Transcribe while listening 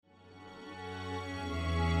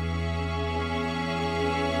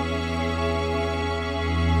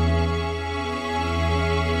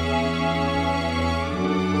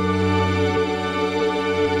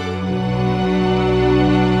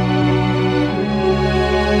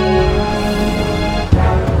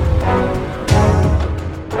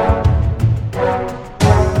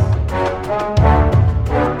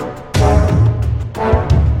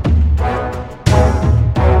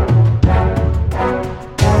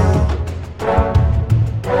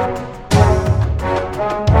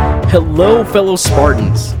Hello, fellow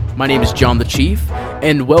Spartans. My name is John the Chief,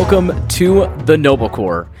 and welcome to the Noble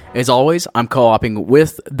Corps. As always, I'm co-oping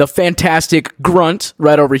with the fantastic Grunt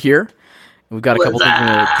right over here. We've got a couple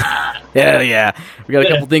things. We got a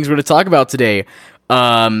couple things we're going to talk about today.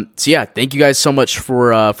 Thank you guys so much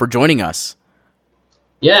for joining us.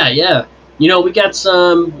 Yeah. You know, we got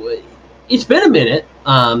some. It's been a minute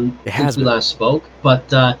since we last spoke, but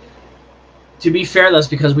to be fair, that's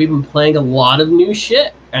because we've been playing a lot of new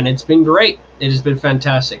shit, and it's been great. It has been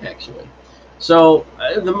fantastic, actually. So,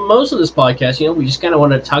 most of this podcast, you know, we just kind of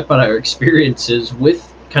want to talk about our experiences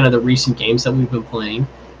with kind of the recent games that we've been playing.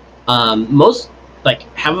 Most, like,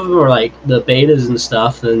 half of them are, like, the betas and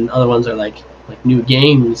stuff, and other ones are, like new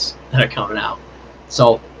games that are coming out.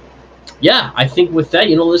 So, yeah, I think with that,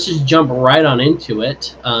 you know, let's just jump right on into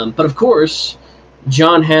it. But, of course,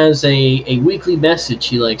 John has a weekly message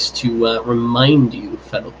he likes to remind you,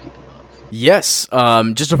 fellow people. Yes,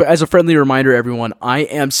 just as a friendly reminder, everyone, I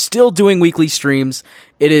am still doing weekly streams.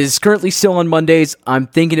 It is currently still on Mondays. I'm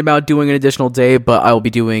thinking about doing an additional day, but I will be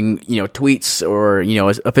doing, tweets or,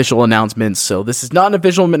 official announcements. So this is not an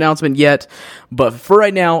official announcement yet, but for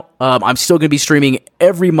right now, I'm still going to be streaming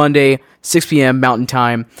every Monday, 6 p.m. Mountain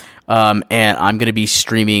Time. And I'm going to be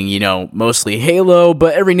streaming, mostly Halo,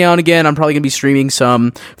 but every now and again, I'm probably going to be streaming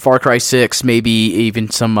some Far Cry 6, maybe even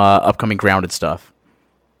some upcoming Grounded stuff.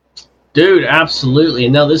 Dude, absolutely.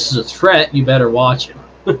 And now this is a threat. You better watch it.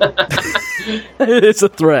 It's a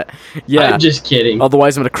threat. Yeah. I'm just kidding.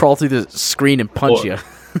 Otherwise, I'm going to crawl through the screen and punch you.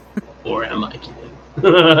 Or am I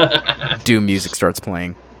kidding? Doom music starts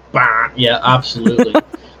playing. Yeah, absolutely.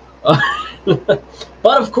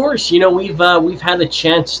 But of course, we've had a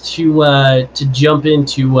chance to jump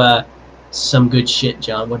into some good shit,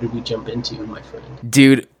 John. What did we jump into, my friend?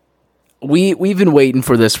 Dude, we've been waiting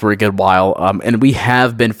for this for a good while, and we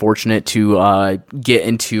have been fortunate to get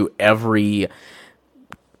into every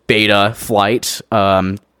beta flight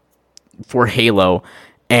for Halo,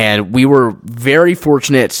 and we were very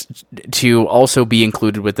fortunate to also be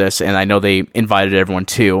included with this, and I know they invited everyone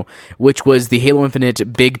too, which was the Halo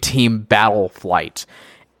Infinite Big Team Battle Flight.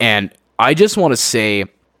 And I just want to say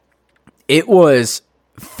it was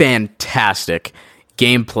fantastic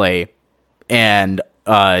gameplay, and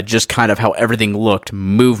just kind of how everything looked.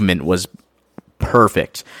 Movement was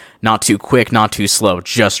perfect. Not too quick, not too slow,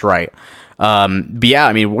 just right. But yeah,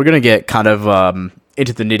 I mean, we're going to get kind of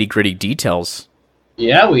into the nitty-gritty details.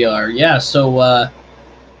 Yeah, we are. Yeah, so,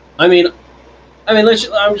 I'm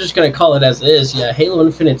just going to call it as it is. Yeah, Halo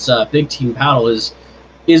Infinite's Big Team Battle is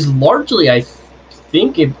largely, I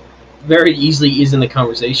think it very easily is in the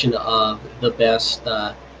conversation of the best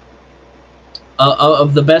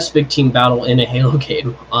big team battle in a Halo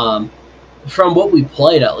game, from what we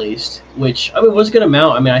played at least. Which was a good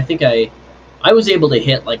amount. I think I was able to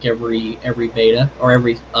hit like every beta or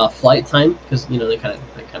every flight time, because they kind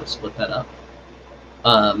of split that up.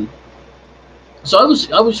 So I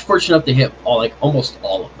was fortunate enough to hit almost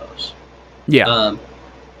all of those. Yeah.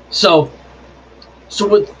 So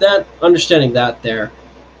with that, understanding that there,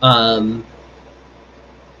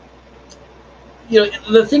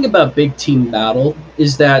 the thing about Big Team Battle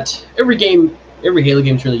is that every Halo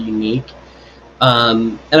game is really unique.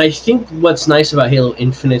 And I think what's nice about Halo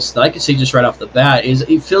Infinite, that I could say just right off the bat, is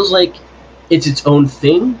it feels like it's its own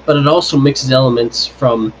thing, but it also mixes elements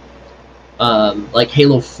from like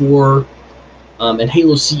Halo 4 and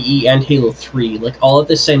Halo CE and Halo 3, like all at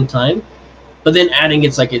the same time, but then adding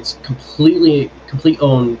its complete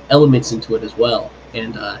own elements into it as well.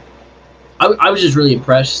 And I was just really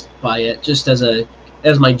impressed by it. Just as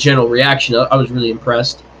my general reaction, I was really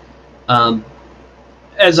impressed.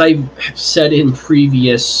 As I said in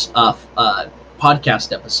previous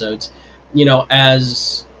podcast episodes,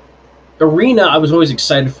 as Arena, I was always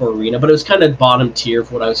excited for Arena, but it was kind of bottom tier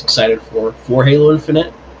for what I was excited for Halo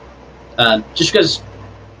Infinite. Just because,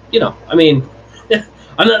 I'm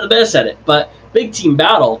not the best at it, but Big Team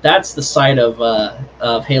Battle, that's the side of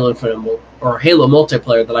Halo Infinite or Halo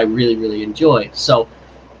multiplayer that I really, really enjoy. So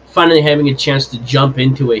finally having a chance to jump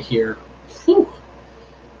into it here,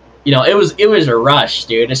 it was a rush,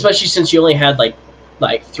 dude. Especially since you only had like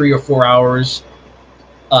 3 or 4 hours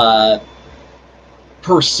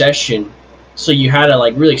per session, so you had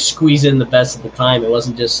to really squeeze in the best of the time. It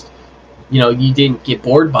wasn't just you didn't get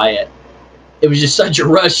bored by it. It was just such a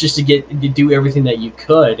rush just to do everything that you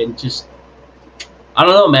could, and just I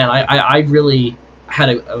don't know, man. I really had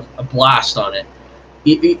a blast on it.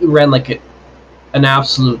 It ran like an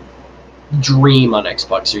absolute dream on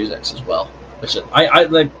Xbox Series X as well. Which I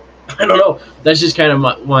don't know. That's just kind of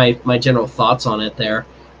my general thoughts on it there.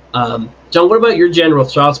 John, what about your general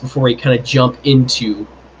thoughts before we kind of jump into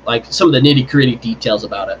like some of the nitty gritty details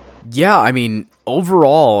about it. Yeah, I mean,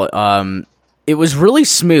 overall, it was really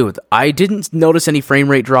smooth. I didn't notice any frame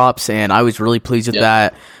rate drops, and I was really pleased with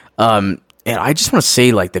that. And I just want to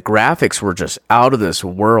say, like, the graphics were just out of this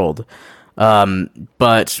world.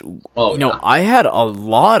 But I had a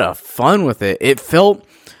lot of fun with it. It felt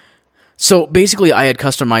so. Basically, I had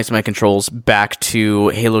customized my controls back to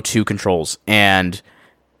Halo 2 controls, and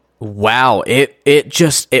wow,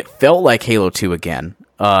 it felt like Halo 2 again.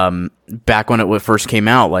 Back when it first came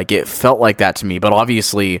out, like, it felt like that to me. But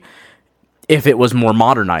obviously, if it was more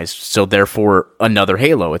modernized, so therefore another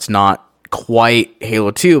Halo. It's not quite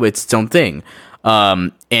Halo 2, but it's its own thing.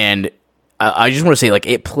 And I just want to say, like,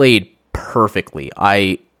 it played perfectly.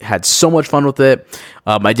 I had so much fun with it.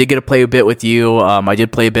 I did get to play a bit with you. I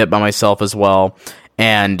did play a bit by myself as well.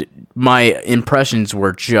 And my impressions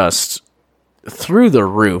were just through the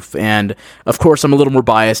roof. And of course, I'm a little more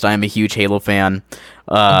biased. I am a huge Halo fan.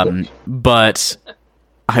 But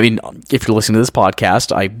I mean, if you're listening to this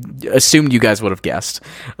podcast, I assumed you guys would have guessed.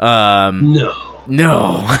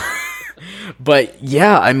 No. But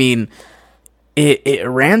yeah, I mean, it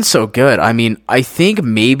ran so good. I mean, I think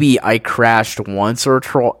maybe I crashed once or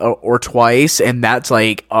twice, and that's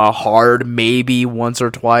like a hard maybe once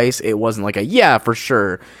or twice. It wasn't like a yeah for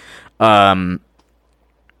sure. But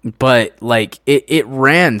like it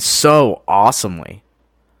ran so awesomely,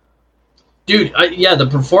 dude. The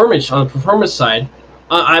performance on the performance side,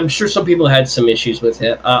 I'm sure some people had some issues with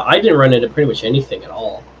it. I didn't run into pretty much anything at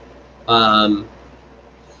all.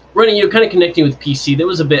 Running, kind of connecting with PC, that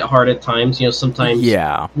was a bit hard at times. Sometimes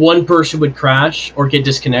one person would crash or get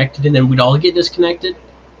disconnected, and then we'd all get disconnected.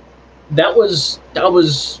 That was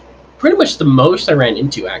pretty much the most I ran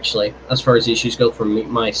into, actually, as far as issues go for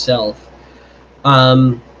myself.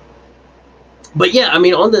 But yeah, I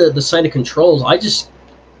mean, on the side of controls,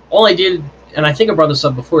 all I did, and I think I brought this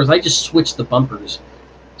up before, is I just switched the bumpers.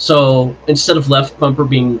 So instead of left bumper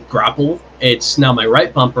being grapple, it's now my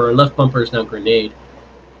right bumper, and left bumper is now grenade.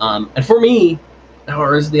 And for me,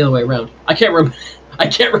 or is it the other way around? I can't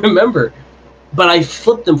remember. But I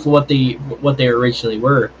flipped them for what they originally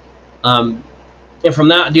were. And from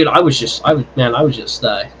that, dude, I was just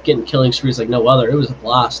getting killing sprees like no other. It was a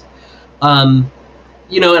blast. And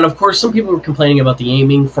of course, some people were complaining about the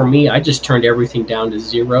aiming. For me, I just turned everything down to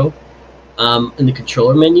 0 in the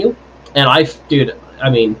controller menu, and I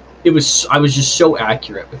was just so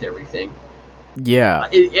accurate with everything. Yeah.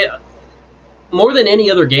 More than any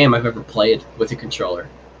other game I've ever played with a controller.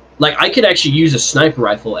 Like, I could actually use a sniper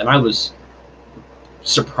rifle, and I was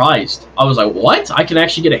surprised. I was like, what? I can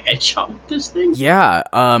actually get a headshot with this thing? Yeah.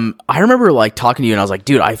 I remember, like, talking to you, and I was like,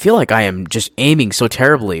 dude, I feel like I am just aiming so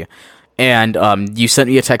terribly. And you sent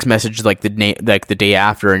me a text message, like, the day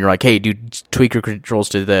after, and you're like, hey, dude, tweak your controls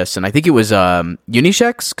to this. And I think it was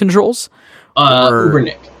Unishek's controls?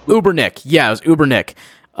 Ubernick. Yeah, it was Ubernick.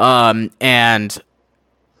 And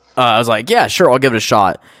I was like, yeah, sure, I'll give it a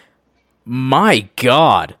shot. My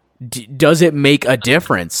God, does it make a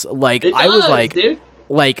difference? Like, I was like, dude.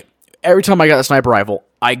 Like, every time I got a sniper rifle,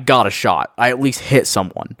 I got a shot. I at least hit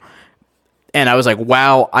someone. And I was like,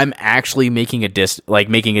 wow, I'm actually making a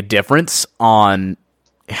difference on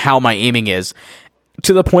how my aiming is.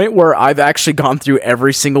 To the point where I've actually gone through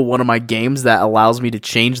every single one of my games that allows me to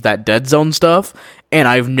change that dead zone stuff, and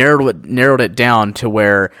I've narrowed it down to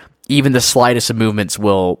where even the slightest of movements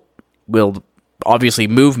will obviously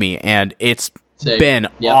move me, and it's been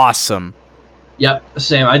awesome. Yep,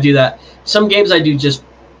 same. I do that. Some games I do just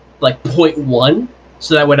like 0.1,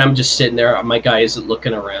 so that when I'm just sitting there, my guy isn't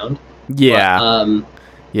looking around. Yeah. But,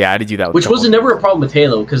 yeah, I did do that. Which was never a problem with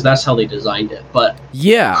Halo, because that's how they designed it. But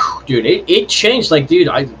yeah, dude, it changed. Like, dude,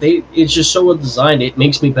 it's just so well designed. It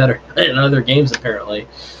makes me better in other games, apparently.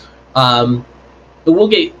 We'll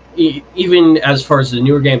get even as far as the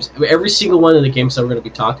newer games. Every single one of the games that we're going to be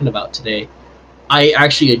talking about today, I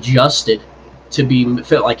actually adjusted to be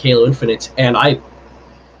fit like Halo Infinite, and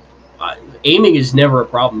aiming is never a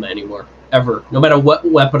problem anymore, ever, no matter what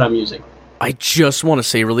weapon I'm using. I just want to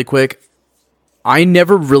say really quick, I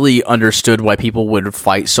never really understood why people would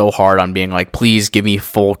fight so hard on being like, please give me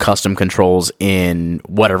full custom controls in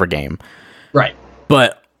whatever game. Right.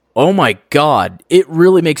 But, oh my God, it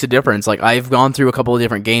really makes a difference. Like, I've gone through a couple of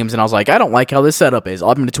different games, and I was like, I don't like how this setup is.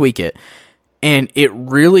 I'm going to tweak it. And it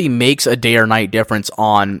really makes a day or night difference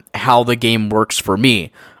on how the game works for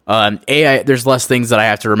me. There's less things that I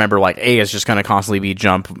have to remember, like A is just going to constantly be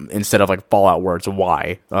jump instead of like Fallout where it's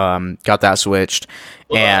Y. Got that switched.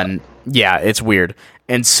 And yeah, it's weird.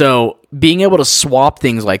 And so being able to swap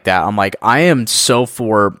things like that, I'm like, I am so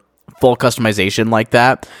for full customization like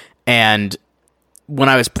that. And when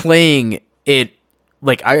I was playing it,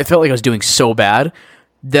 like I felt like I was doing so bad.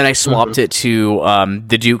 Then I swapped it to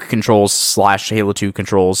the Duke controls / Halo 2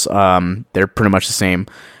 controls. They're pretty much the same.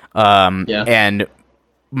 And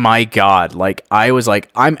my God, like I was like,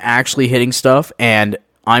 I'm actually hitting stuff and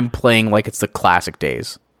I'm playing like it's the classic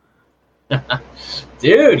days.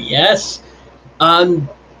 Dude, yes.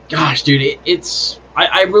 Gosh, dude,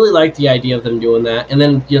 I really like the idea of them doing that. And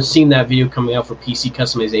then you've seen that video coming out for PC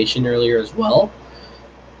customization earlier as well.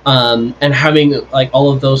 And having like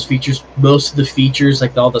all of those features, most of the features,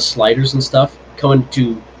 like all the sliders and stuff, coming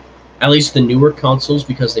to at least the newer consoles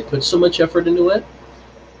because they put so much effort into it.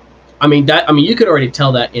 I mean, you could already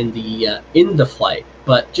tell that in the Flight,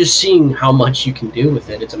 but just seeing how much you can do with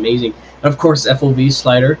it, it's amazing. And of course, FOV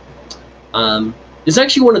slider. It's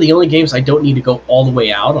actually one of the only games I don't need to go all the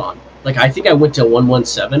way out on. Like, I think I went to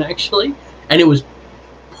 117 actually, and it was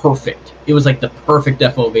perfect. It was like the perfect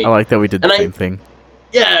FOV. I like that we did the same thing.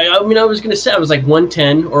 Yeah, I mean, I was gonna say I was like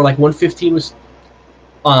 110 or like 115 was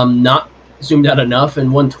not zoomed out enough,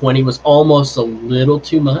 and 120 was almost a little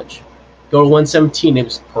too much. Go to 117, it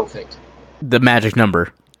was perfect. The magic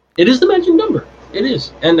number. It is the magic number. It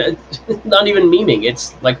is, and not even memeing.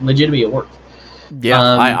 It's like legitimately it worked. Yeah,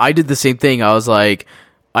 I did the same thing. I was like,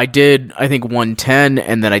 I think 110,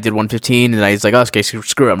 and then I did 115, and I was like, oh, okay,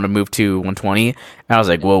 screw it, I'm gonna move to 120. And I was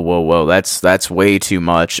like, whoa, that's way too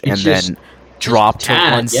much. And then dropped to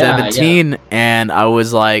 117, and I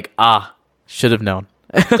was like, should have known.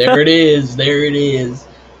 There it is.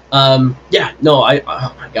 Yeah, no,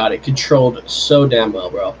 oh my God, it controlled so damn well,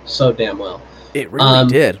 bro. So damn well. It really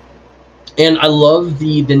did. And I love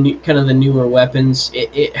the new, kind of the newer weapons.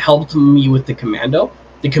 It helped me with the commando.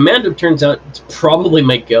 The commando turns out it's probably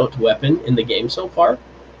my GOAT weapon in the game so far.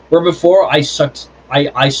 Where before I sucked.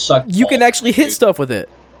 I sucked. You can actually hit stuff with it,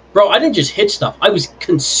 bro. I didn't just hit stuff. I was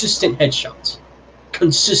consistent headshots.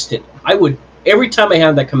 Consistent. I would every time I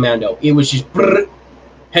had that commando, it was just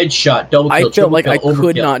headshot, double kill. I felt like I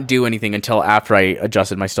could not do anything until after I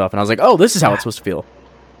adjusted my stuff, and I was like, "Oh, this is how it's supposed to feel."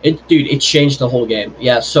 It changed the whole game.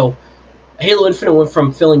 Yeah, so Halo Infinite went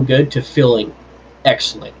from feeling good to feeling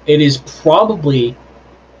excellent. It is probably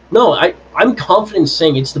I'm confident in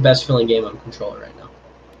saying it's the best feeling game on controller right now.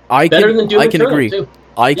 Better than Doom Eternal, agree. Too.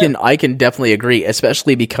 I can definitely agree,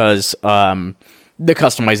 especially because the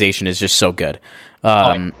customization is just so good.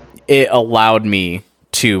 It allowed me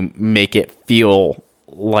to make it feel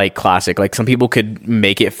like classic. Like some people could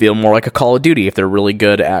make it feel more like a Call of Duty if they're really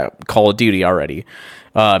good at Call of Duty already.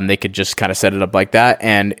 They could just kind of set it up like that,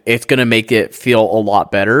 and it's going to make it feel a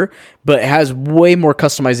lot better, but it has way more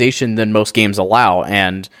customization than most games allow,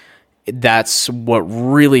 and that's what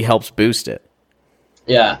really helps boost it.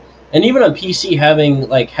 Yeah, and even on PC,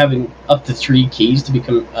 having up to 3 keys to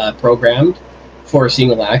become programmed for a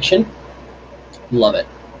single action, love it.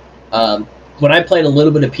 When I played a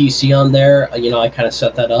little bit of PC on there, I kind of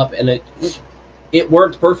set that up, and it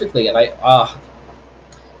worked perfectly, and it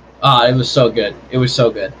was so good. It was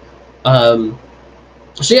so good. So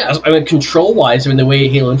yeah, I mean, control-wise, I mean, the way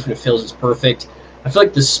Halo Infinite feels is perfect. I feel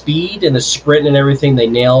like the speed and the sprint and everything they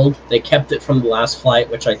nailed. They kept it from the last Flight,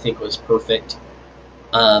 which I think was perfect.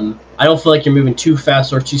 I don't feel like you're moving too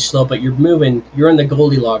fast or too slow, but you're in the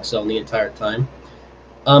Goldilocks zone the entire time.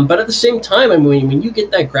 But at the same time, I mean, when you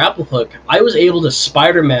get that grapple hook, I was able to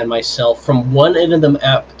Spider-Man myself from one end of the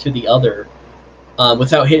map to the other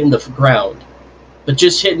without hitting the ground. But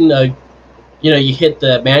just hitting you hit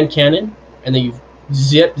the man cannon, and then you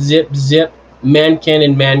zip, man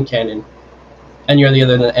cannon, and you're on the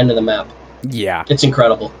other end of the map. Yeah. It's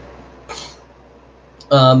incredible.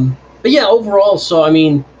 But yeah, overall, so I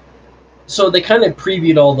mean, so they kind of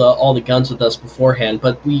previewed all the guns with us beforehand,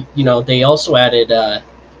 but they also added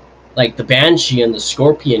like the Banshee and the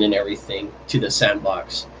Scorpion and everything to the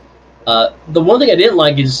sandbox. The one thing I didn't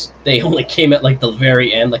like is they only came at like the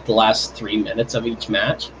very end, like the last 3 minutes of each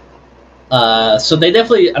match. So they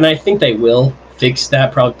definitely, and I think they will fix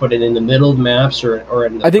that. Probably put it in the middle of the maps or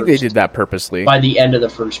in the I think they did that purposely by the end of the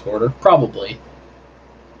first quarter, probably.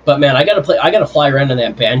 But man, I gotta fly around in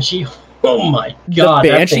that Banshee. Oh my God, the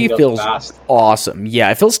Banshee feels fast. Awesome. Yeah,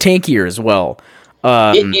 it feels tankier as well.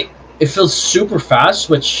 It feels super fast,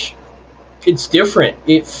 which it's different.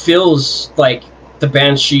 It feels like the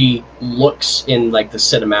Banshee looks in like the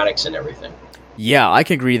cinematics and everything. Yeah, I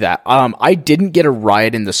can agree that. I didn't get a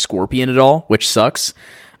ride in the Scorpion at all, which sucks.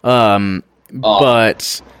 But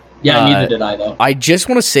yeah, neither did I though. I just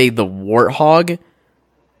want to say the Warthog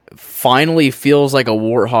finally feels like a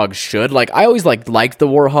Warthog should. Like I always liked the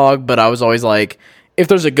Warthog, but I was always like, if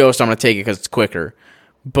there's a ghost, I'm gonna take it because it's quicker.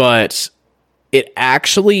 But it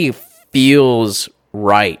actually feels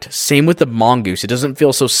Right. Same with the Mongoose. It doesn't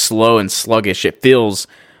feel so slow and sluggish. It feels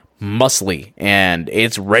muscly, and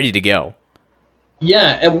it's ready to go.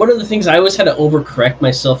 Yeah, and one of the things I always had to overcorrect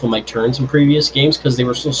myself on my turns in previous games because they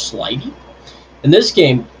were so slidey. In this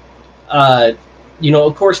game,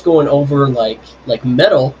 of course, going over like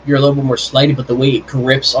metal, you're a little bit more slidey, but the way it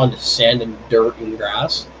grips onto sand and dirt and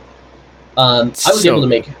grass, I was able to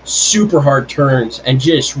make super hard turns and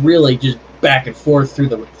just back and forth through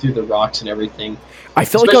the rocks and everything. I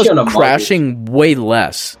feel like I was crashing way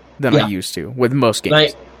less than I used to with most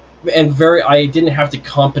games. I didn't have to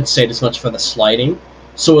compensate as much for the sliding,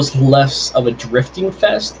 so it was less of a drifting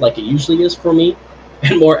fest like it usually is for me,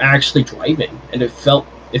 and more actually driving, and it felt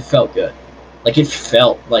good. Like it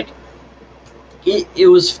felt like it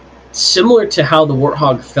was similar to how the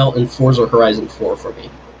Warthog felt in Forza Horizon 4 for me,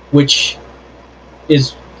 which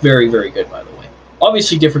is very, very good, by the way.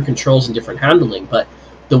 Obviously different controls and different handling, but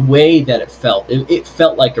the way that it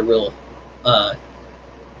felt like a real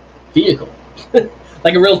vehicle.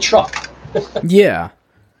 Like a real truck. Yeah.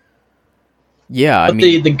 But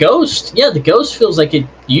the Ghost feels like it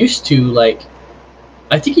used to, like,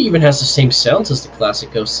 I think it even has the same sounds as the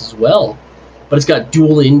classic Ghost as well. But it's got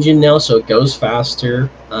dual engine now, so it goes faster.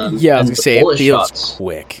 I was going to say, it feels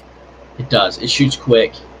quick. It does. It shoots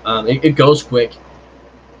quick. It goes quick.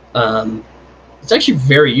 It's actually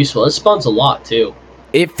very useful. It spawns a lot, too.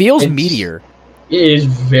 It feels meatier. It is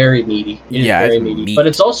very meaty. It is very meaty. But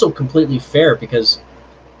it's also completely fair because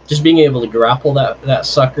just being able to grapple that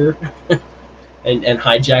sucker and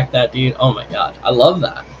hijack that dude, oh my god, I love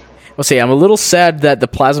that. Well, see, I'm a little sad that the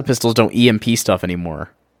plasma pistols don't EMP stuff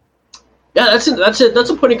anymore. Yeah, that's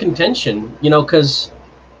a point of contention, because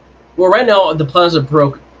right now the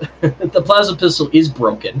the plasma pistol is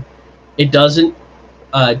broken. It doesn't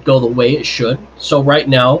go the way it should. So right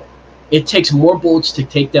now, it takes more bullets to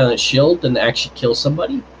take down a shield than to actually kill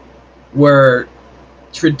somebody. Where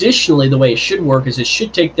traditionally the way it should work is it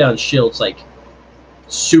should take down shields like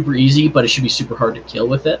super easy, but it should be super hard to kill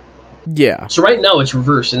with it. Yeah. So right now it's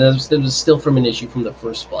reversed, and that was still from an issue from the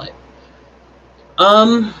first flight.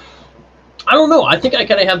 I don't know. I think I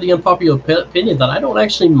kind of have the unpopular opinion that I don't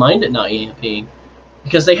actually mind it not EMPing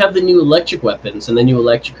because they have the new electric weapons and the new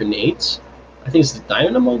electric grenades. I think it's the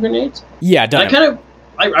dynamo grenades. Yeah, dynamo.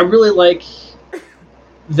 I really like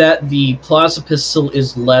that the plasma pistol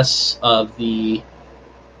is less of the...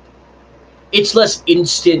 It's less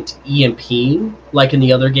instant EMPing like in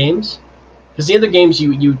the other games. Because the other games,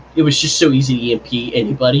 it was just so easy to EMP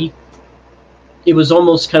anybody. It was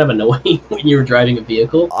almost kind of annoying when you were driving a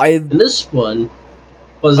vehicle. And this one...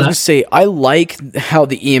 I was going to say, I like how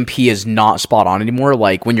the EMP is not spot on anymore.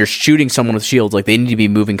 Like, when you're shooting someone with shields, like, they need to be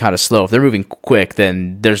moving kind of slow. If they're moving quick,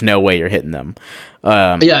 then there's no way you're hitting them.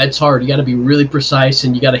 Yeah, it's hard. You got to be really precise,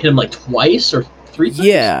 and you got to hit them, like, twice or 3 times.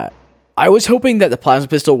 Yeah. I was hoping that the plasma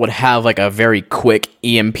pistol would have, like, a very quick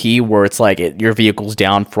EMP where it's, like, your vehicle's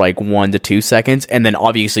down for, like, 1 to 2 seconds. And then,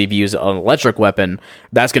 obviously, if you use an electric weapon,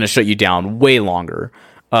 that's going to shut you down way longer.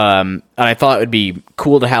 And I thought it would be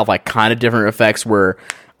cool to have like kind of different effects where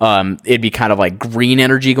it'd be kind of like green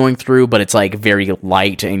energy going through, but it's like very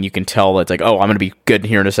light and you can tell it's like, oh, I'm going to be good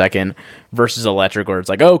here in a second, versus electric where it's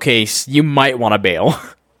like, okay, you might want to bail.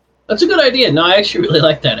 That's a good idea. No, I actually really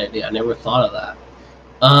like that idea. I never thought of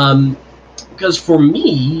that. Because for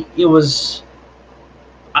me, it was...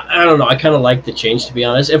 I don't know, I kind of like the change, to be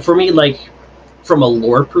honest. And for me, like, from a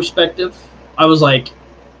lore perspective, I was like,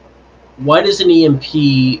 why does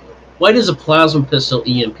a plasma pistol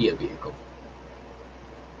EMP a vehicle?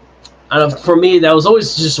 And for me, that was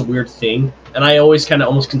always just a weird thing, and I always kind of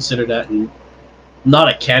almost considered that not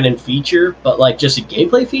a canon feature, but like just a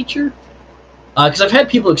gameplay feature. Because I've had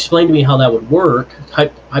people explain to me how that would work,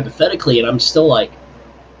 hypothetically, and I'm still like,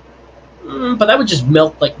 but that would just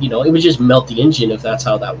melt, like, it would just melt the engine if that's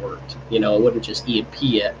how that worked. It wouldn't just EMP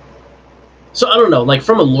it. So I don't know, like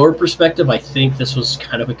from a lore perspective, I think this was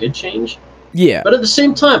kind of a good change. Yeah. But at the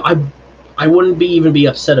same time, I wouldn't even be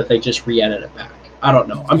upset if they just re-added it back. I don't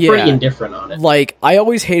know. I'm pretty indifferent on it. Like, I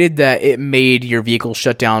always hated that it made your vehicle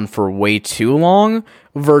shut down for way too long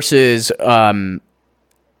versus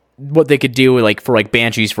what they could do, like for like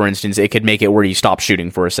Banshees, for instance, it could make it where you stop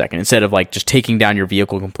shooting for a second. Instead of like just taking down your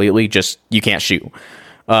vehicle completely, just you can't shoot.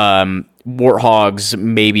 Warthogs,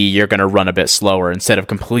 maybe you're going to run a bit slower instead of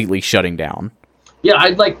completely shutting down. Yeah,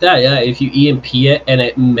 I'd like that, yeah, if you EMP it and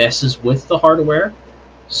it messes with the hardware.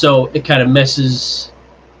 So it kind of messes...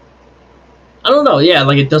 I don't know, yeah,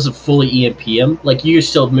 like it doesn't fully EMP him. Like you're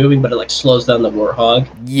still moving, but it like slows down the Warthog.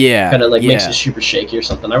 Yeah. Kind of like makes it super shaky or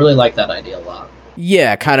something. I really like that idea a lot.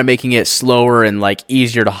 Yeah, kind of making it slower and like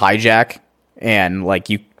easier to hijack. And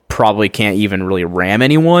like you probably can't even really ram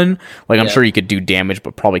anyone. Like, I'm sure you could do damage,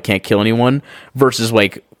 but probably can't kill anyone. Versus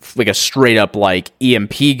like a straight up like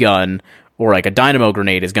EMP gun or like a dynamo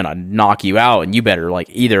grenade is gonna knock you out, and you better like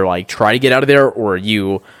either like try to get out of there or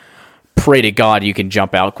you pray to God you can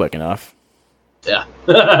jump out quick enough. Yeah,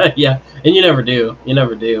 yeah, and you never do. You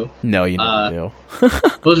never do. No, you never do.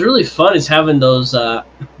 What was really fun is having those.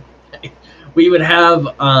 We would have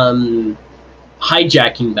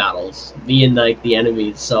hijacking battles, me and like the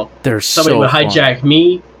enemies. So somebody would hijack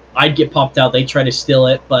me, I'd get popped out. They try to steal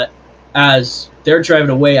it, but as they're driving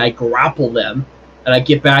away, I grapple them, and I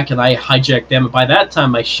get back and I hijack them. And by that time,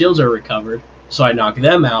 my shields are recovered, so I knock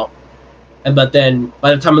them out. But then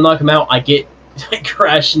by the time I knock them out, I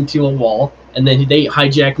crash into a wall. And then they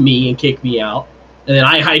hijack me and kick me out. And then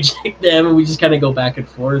I hijack them, and we just kind of go back and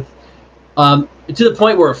forth. To the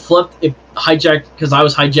point where it flipped. It hijacked, because I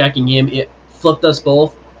was hijacking him. It flipped us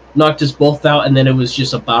both, knocked us both out, and then it was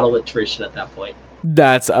just a battle attrition at that point.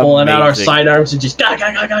 That's pulling amazing. out our sidearms and just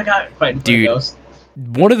fighting for the ghost.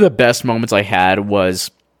 One of the best moments I had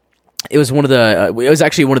was it was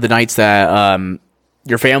actually one of the nights that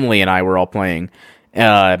your family and I were all playing.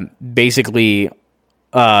 Basically,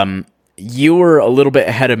 you were a little bit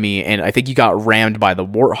ahead of me, and I think you got rammed by the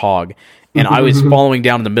Warthog, and I was following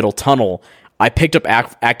down in the middle tunnel. I picked up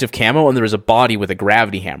active camo, and there was a body with a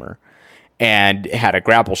gravity hammer, and it had a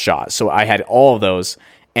grapple shot. So I had all of those,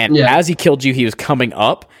 and as he killed you, he was coming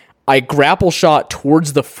up. I grapple shot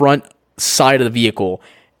towards the front side of the vehicle.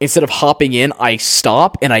 Instead of hopping in, I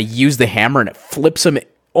stop, and I use the hammer, and it flips him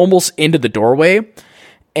almost into the doorway.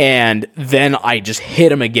 And then I just hit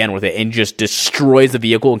him again with it and just destroys the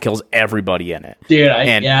vehicle and kills everybody in it. Dude,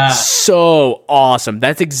 so awesome.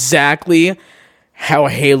 That's exactly how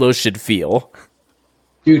Halo should feel.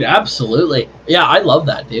 Dude, absolutely. Yeah, I love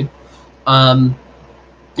that, dude.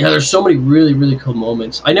 There's so many really, really cool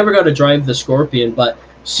moments. I never got to drive the Scorpion, but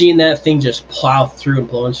seeing that thing just plow through and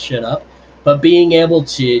blowing shit up, but being able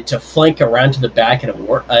to flank around to the back in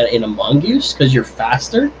a mongoose because you're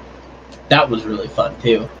faster, that was really fun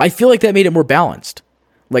too. I feel like that made it more balanced.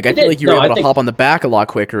 Like I feel like you were able to hop on the back a lot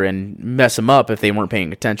quicker and mess them up if they weren't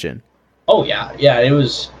paying attention. Oh yeah, it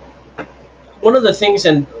was one of the things.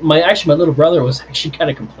 And my little brother was actually kind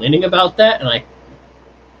of complaining about that, and I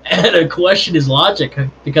had to question his logic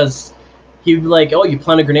because he'd be like, "Oh, you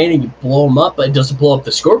plant a grenade and you blow them up, but it doesn't blow up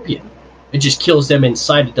the Scorpion. It just kills them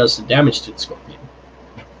inside. It does some damage to the Scorpion."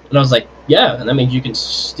 And I was like, "Yeah, and that means you can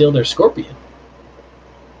steal their Scorpion."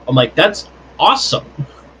 I'm like, that's awesome.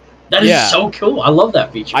 That is so cool. I love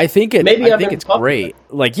that feature. I think it's great.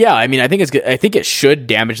 Like, yeah, I mean, I think it's good. I think it should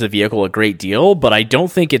damage the vehicle a great deal, but I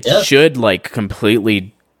don't think it should like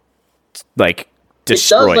completely like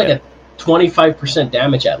destroy it. Does like a 25%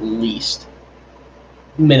 damage at least,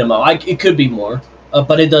 minimum. It could be more,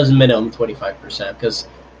 but it does minimum 25% because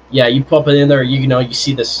you pop it in there, you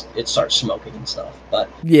see this, it starts smoking and stuff, but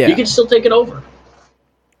you can still take it over.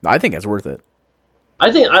 I think it's worth it. I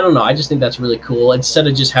don't know. I just think that's really cool. Instead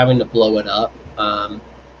of just having to blow it up,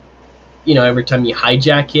 every time you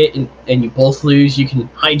hijack it and you both lose, you can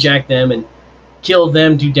hijack them and kill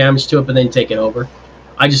them, do damage to it, but then take it over.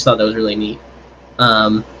 I just thought that was really neat.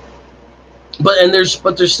 But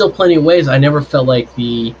there's still plenty of ways. I never felt like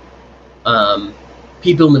the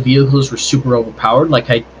people in the vehicles were super overpowered, like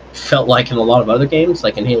I felt like in a lot of other games,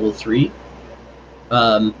 like in Halo 3.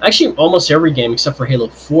 Actually, almost every game except for Halo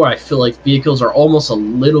 4, I feel like vehicles are almost a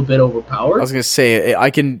little bit overpowered. I was gonna say I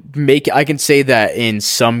can say that in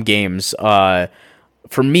some games.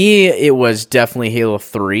 For me, it was definitely Halo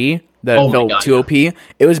 3 that felt too OP. It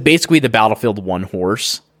was basically the Battlefield 1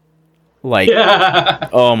 horse. Like,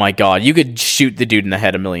 oh my god, you could shoot the dude in the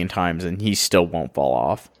head a million times and he still won't fall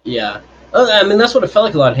off. Yeah. I mean, that's what it felt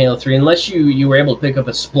like a lot in Halo 3. Unless you were able to pick up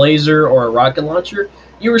a Splazer or a rocket launcher,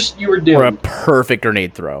 you were doomed. Or a perfect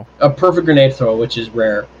grenade throw. A perfect grenade throw, which is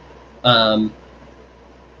rare. In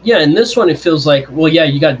this one it feels like,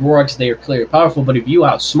 you got Warhawks, they are clearly powerful, but if you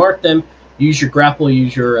outsmart them, use your grapple,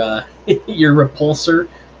 use your your repulsor.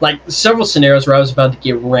 Like, several scenarios where I was about to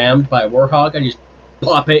get rammed by a Warhawk, I just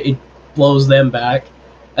pop it blows them back,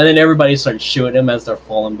 and then everybody starts shooting them as they're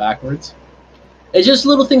falling backwards. It's just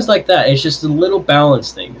little things like that. It's just the little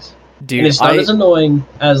balance things. Dude, and it's not as annoying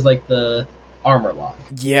as like the armor lock.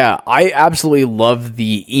 Yeah, I absolutely love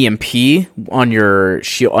the EMP on your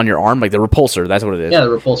shield, on your arm, like the repulsor. That's what it is. Yeah, the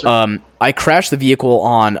repulsor. I crashed the vehicle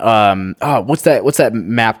on what's that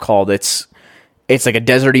map called? It's like a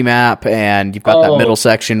deserty map, and you've got that middle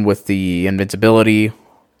section with the invincibility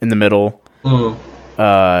in the middle. I'm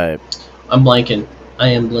blanking. I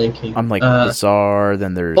am blanking. I'm like Bazaar,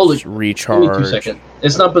 then there's Recharge. Give me 2 seconds.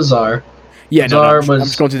 It's not Bazaar. Yeah, I'm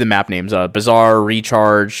just going through the map names. Bazaar,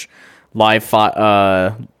 Recharge, Live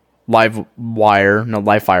Wire,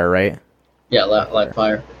 right? Yeah, Live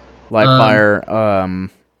Fire. Live Fire.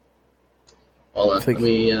 Hold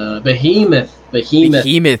on,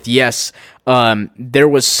 Behemoth. Yes. There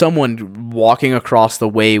was someone walking across the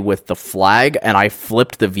way with the flag, and I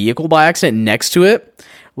flipped the vehicle by accident next to it,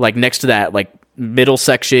 like next to that like middle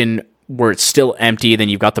section where it's still empty. Then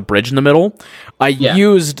you've got the bridge in the middle. I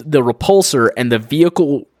used the repulsor, and the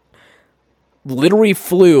vehicle literally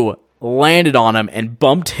flew, landed on him, and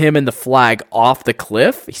bumped him and the flag off the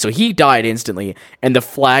cliff. So he died instantly, and the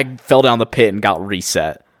flag fell down the pit and got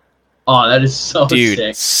reset. Oh, that is so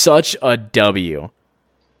sick. Such a W.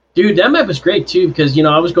 Dude, that map was great too because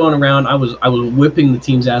I was going around, I was whipping the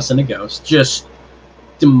team's ass in a ghost, just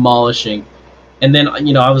demolishing. And then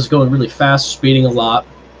I was going really fast, speeding a lot,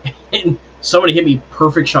 and somebody hit me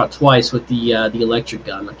perfect shot twice with the electric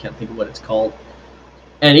gun. I can't think of what it's called.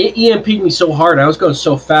 And it EMP'd me so hard. I was going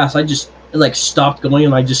so fast, I just stopped going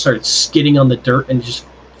and I just started skidding on the dirt and just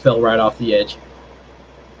fell right off the edge.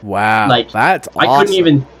 Wow, that's awesome. I couldn't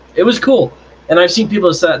even. It was cool. And I've seen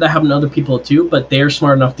people that happen to other people too, but they're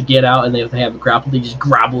smart enough to get out, and if they have a grapple, they just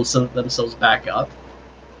grapple themselves back up.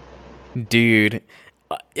 Dude,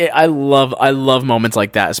 I love moments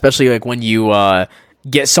like that, especially like when you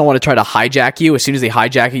get someone to try to hijack you. As soon as they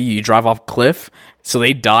hijack you, you drive off a cliff, so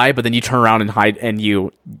they die, but then you turn around and hide, and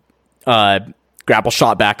you grapple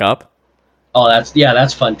shot back up. Oh,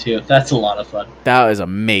 that's fun too. That's a lot of fun. That is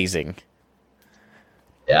amazing.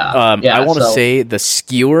 Yeah. I want to say the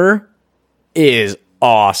skewer is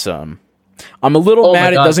awesome. I'm a little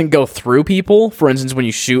mad it doesn't go through people. For instance, when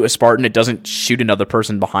you shoot a Spartan, it doesn't shoot another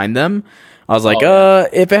person behind them. I was like,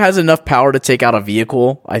 if it has enough power to take out a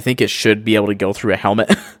vehicle, I think it should be able to go through a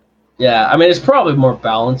helmet. Yeah, I mean, it's probably more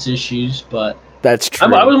balance issues, but that's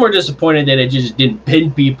true. I was more disappointed that it just didn't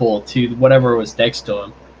pin people to whatever was next to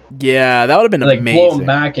them. Yeah, that would have been amazing. Blow them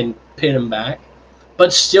back and pin them back.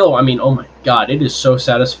 But still, I mean, oh my god, it is so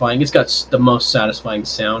satisfying. It's got the most satisfying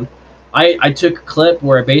sound. I took a clip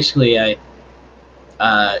where basically I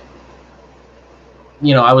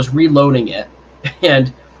was reloading it,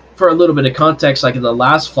 and for a little bit of context, like in the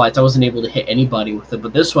last flights, I wasn't able to hit anybody with it,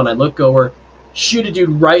 but this one, I look over, shoot a dude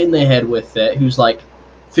right in the head with it, who's like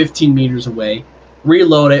 15 meters away,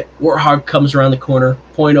 reload it, Warthog comes around the corner,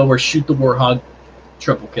 point over, shoot the Warthog,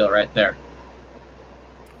 triple kill right there.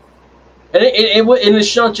 And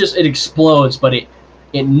it's not just it explodes, but it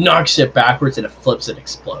knocks it backwards and it flips and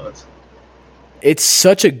explodes. It's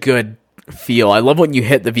such a good feel. I love when you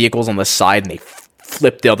hit the vehicles on the side and they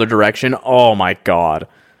flip the other direction. Oh my god.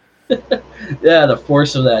 Yeah, the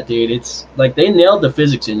force of that, dude. It's like they nailed the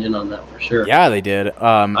physics engine on that for sure. Yeah, they did.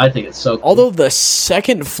 I think it's so cool. Although the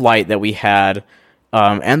second flight that we had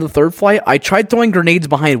and the third flight, I tried throwing grenades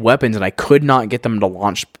behind weapons and I could not get them to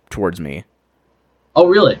launch towards me. Oh,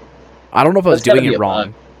 really? I don't know if I was doing it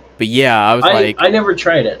wrong. But yeah, I never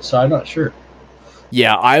tried it, so I'm not sure.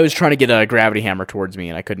 Yeah, I was trying to get a gravity hammer towards me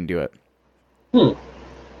and I couldn't do it. Yeah,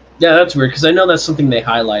 that's weird, because I know that's something they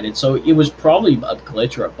highlighted, so it was probably a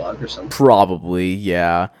glitch or a bug or something. Probably,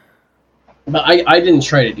 yeah. But I didn't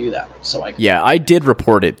try to do that, so Yeah, I did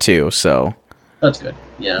report it too, so... That's good,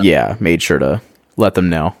 yeah. Yeah, made sure to let them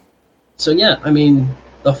know. So yeah, I mean,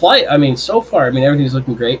 the flight, I mean, so far, I mean, everything's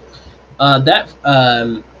looking great.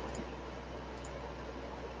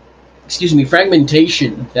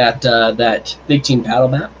 Fragmentation, that Big Team Battle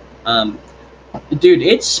map, dude,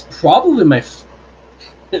 it's probably my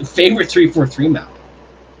favorite 343 map.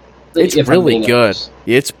 It's really good.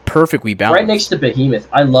 It's perfectly balanced. Right next to Behemoth.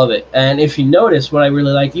 I love it. And if you notice, what I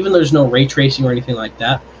really like, even though there's no ray tracing or anything like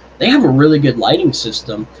that, they have a really good lighting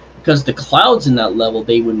system, because the clouds in that level,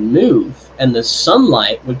 they would move, and the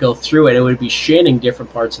sunlight would go through it, and it would be shading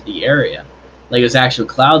different parts of the area. Like it was actual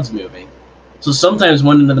clouds moving. So sometimes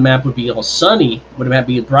one end of the map would be all sunny, would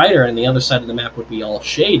be brighter, and the other side of the map would be all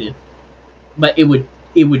shaded. But it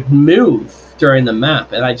would move during the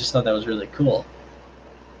map, and I just thought that was really cool.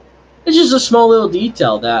 It's just a small little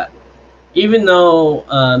detail that, even though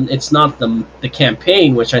it's not the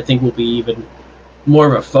campaign, which I think will be even more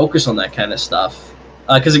of a focus on that kind of stuff,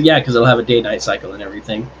 because it'll have a day-night cycle and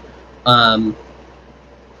everything.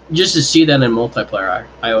 Just to see that in multiplayer,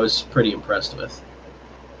 I was pretty impressed with.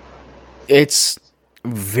 It's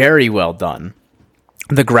very well done.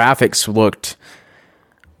 The graphics looked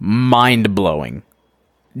mind-blowing.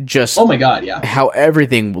 Just oh my god, yeah. How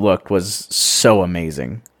everything looked was so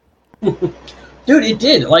amazing. Dude, it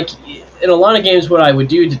did. Like, in a lot of games, what I would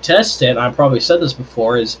do to test it, I probably said this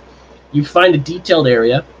before, is you find a detailed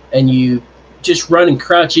area, and you just run and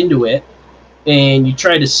crouch into it, and you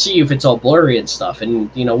try to see if it's all blurry and stuff. And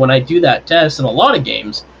you know, when I do that test in a lot of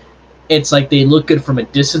games, it's like they look good from a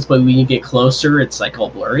distance, but when you get closer, it's like all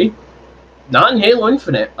blurry. Not in Halo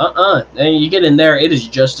Infinite. And you get in there, it is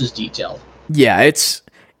just as detailed. Yeah, it's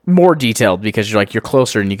more detailed because you're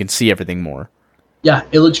closer and you can see everything more. Yeah,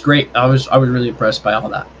 it looks great. I was really impressed by all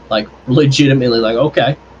that. Like, legitimately, like,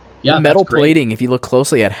 okay. Yeah, the metal plating, if you look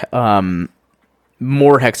closely at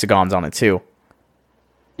more hexagons on it too.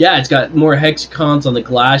 Yeah, it's got more hexagons on the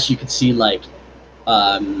glass. You can see like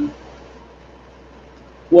it's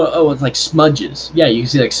like smudges. Yeah, you can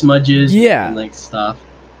see like smudges and like stuff.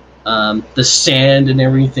 The sand and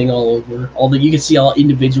everything all over. You can see all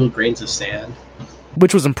individual grains of sand.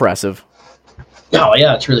 Which was impressive. Oh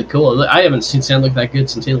yeah, it's really cool. I haven't seen sand look that good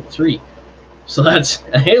since Halo 3. So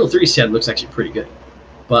Halo 3 sand looks actually pretty good.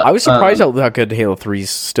 But I was surprised how good Halo 3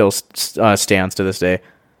 still stands to this day.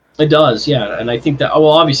 It does, yeah. And I think that,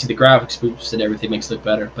 well, obviously the graphics boost and everything makes it look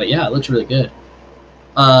better. But yeah, it looks really good.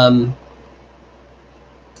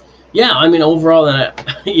 Yeah, I mean, overall, I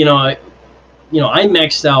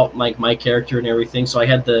maxed out like my character and everything. So I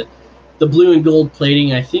had the blue and gold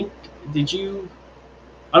plating. I think,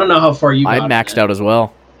 I don't know how far you got. I maxed out as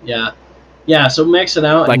well. Yeah. So max it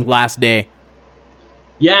out. Like last day.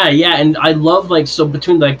 Yeah, and I love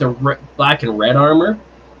between like the black and red armor,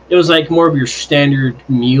 it was like more of your standard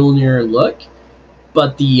Mjolnir look,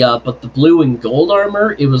 but the blue and gold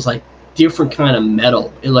armor, it was like different kind of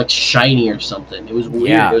metal. It looked shiny or something. It was weird.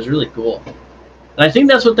 Yeah. It was really cool. And I think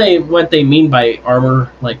that's what they mean by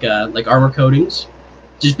armor, like armor coatings,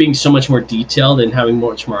 just being so much more detailed and having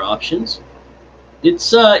much more options. It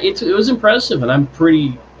was impressive, and I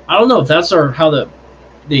don't know if that's how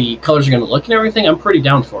the colors are going to look and everything. I'm pretty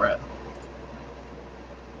down for it.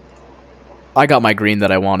 I got my green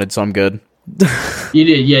that I wanted, so I'm good. You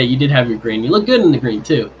did, yeah. You did have your green. You look good in the green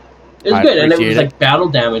too. It was good, and it was like battle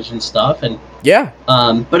damage and stuff, and yeah.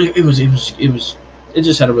 But it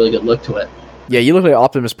just had a really good look to it. Yeah, you look like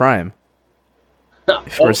Optimus Prime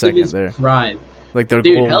for a second there. Prime, like the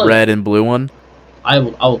little red and blue one. I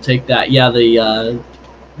will take that. Yeah, the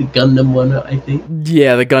Gundam one, I think.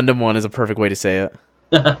 Yeah, the Gundam one is a perfect way to say it.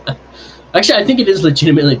 Actually, I think it is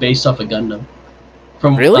legitimately based off a Gundam.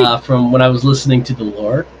 Really? From when I was listening to the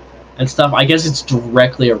lore and stuff, I guess it's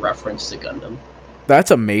directly a reference to Gundam. That's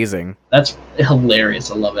amazing. That's hilarious.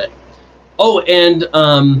 I love it. Oh,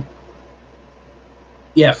 and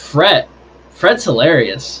yeah, Fred's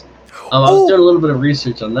hilarious. I was doing a little bit of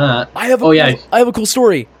research on that. I have a cool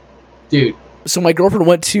story, dude. So my girlfriend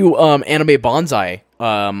went to Anime Bonsai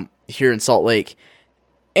here in Salt Lake,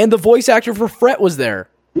 and the voice actor for Fret was there.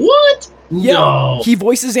 What? Yeah, no. He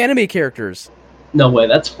voices anime characters. No way,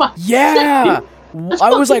 that's fun. Yeah. I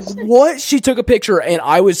was like, what? She took a picture, and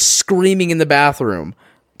I was screaming in the bathroom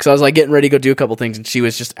because I was like getting ready to go do a couple things, and she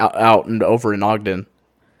was just out and over in Ogden.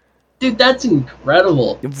 Dude, that's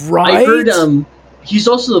incredible. Right? I heard he's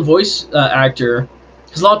also the voice actor,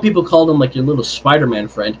 because a lot of people called him like your little Spider-Man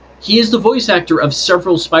friend. He is the voice actor of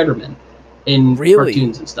several Spider-Men in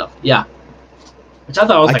cartoons and stuff. Yeah. Which I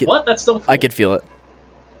thought, what? That's so cool. I could feel it.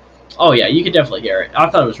 Oh, yeah, you could definitely hear it. I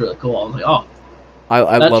thought it was really cool. I was like, oh.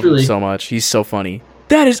 I love him so much. He's so funny.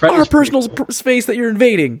 That is our personal space that you're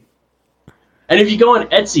invading. And if you go on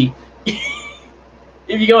Etsy,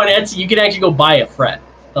 you can actually go buy a Fret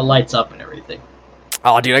that lights up and everything.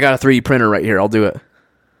 Oh, dude, I got a 3D printer right here. I'll do it.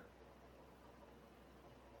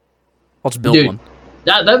 I'll just build one.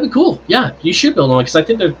 That'd be cool. Yeah, you should build one, because I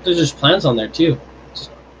think there's just plans on there, too.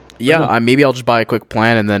 Yeah, maybe I'll just buy a quick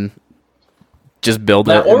plan and then just build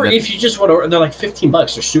it. Or if you just want to, they're like $15. They're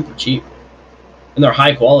super cheap. And they're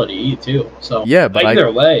high quality, too. So yeah, but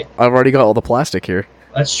either way. I've already got all the plastic here.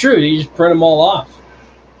 That's true. You just print them all off.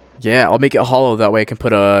 Yeah, I'll make it hollow. That way I can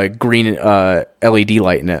put a green LED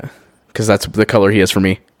light in it. Because that's the color he is for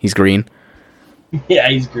me. He's green. Yeah,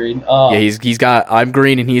 he's green. Oh. Yeah, he's got... I'm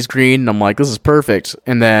green and he's green. And I'm like, this is perfect.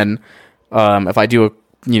 And then if I do a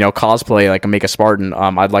cosplay, like I make a Spartan,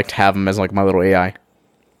 I'd like to have him as like my little AI.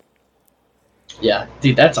 Yeah,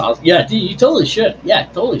 dude, that's awesome. Yeah, dude, you totally should. Yeah,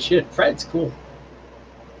 totally should. Fred's cool.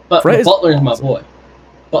 But Butler's my boy.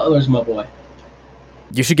 Butler's my boy.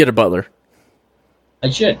 You should get a Butler. I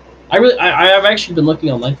should. I've actually been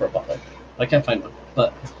looking online for a Butler. I can't find one,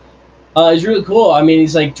 but he's really cool. I mean,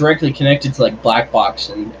 he's like directly connected to like Black Box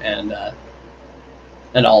and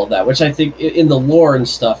all of that, which I think in the lore and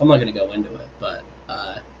stuff. I'm not going to go into it, but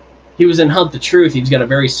he was in Hunt the Truth. He's got a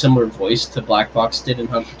very similar voice to Black Box did in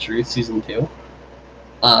Hunt the Truth season 2.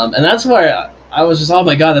 And that's why I was just, oh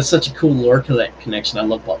my god, that's such a cool lore connection. I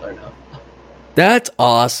love Butler now. That's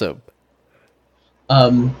awesome.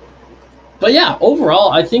 But yeah,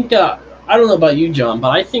 overall, I think I I don't know about you, John,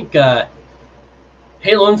 but I think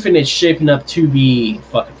Halo Infinite is shaping up to be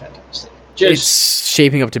fucking fantastic. It's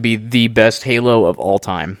shaping up to be the best Halo of all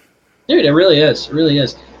time. Dude, it really is. It really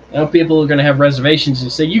is. I know people are going to have reservations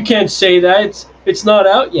and say, you can't say that. It's not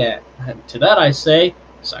out yet. And to that I say,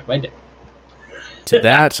 suck my dick. To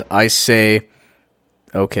that I say,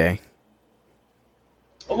 okay.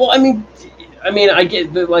 Well, I mean, I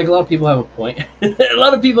get that, like, a lot of people have a point. A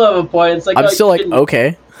lot of people have a point. It's like, I'm still like,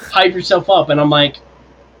 okay. Hype yourself up. And I'm like,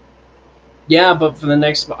 yeah, but for the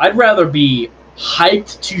next... I'd rather be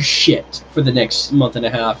hyped to shit for the next month and a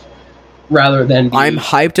half rather than be... I'm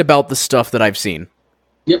hyped about the stuff that I've seen.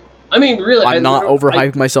 Yep. I mean, really... I'm not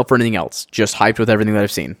overhyped myself for anything else. Just hyped with everything that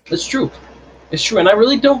I've seen. It's true. It's true. And I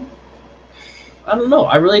really don't... I don't know.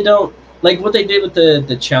 I really don't... Like, what they did with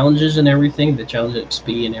the challenges and everything, the challenge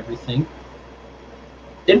XP and everything,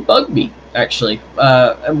 it bugged me, actually.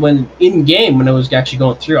 When in-game, when I was actually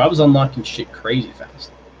going through, I was unlocking shit crazy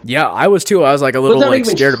fast. Yeah, I was too. I was like a little like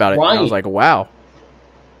scared about it. I was like, wow.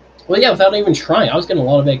 Well, yeah, without even trying. I was getting a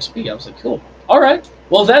lot of XP. I was like, cool. All right.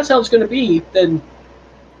 Well, if that's how it's going to be, then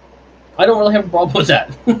I don't really have a problem with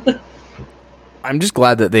that. I'm just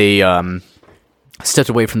glad that they stepped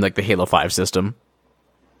away from like the Halo 5 system.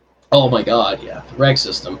 Oh my god, yeah. The reg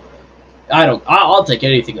system. I'll take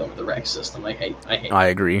anything over the reg system. I hate I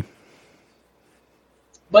agree.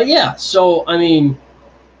 But yeah, so, I mean...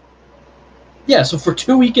 Yeah, so for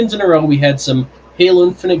 2 weekends in a row, we had some Halo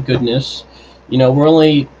Infinite goodness. You know, we're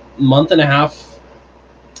only a month and a half,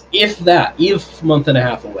 if month and a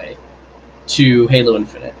half away to Halo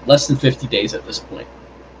Infinite. Less than 50 days at this point.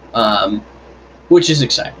 Which is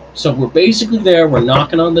exciting. So we're basically there. We're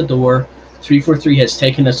knocking on the door. 343 has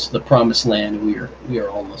taken us to the promised land. We are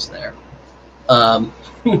almost there. But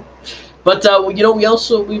you know,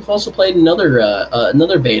 we've also played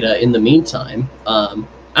another beta in the meantime.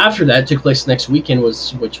 After that, took place next weekend,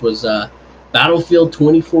 which was Battlefield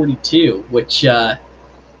 2042, which you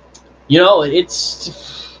know,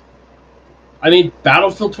 it's... I mean,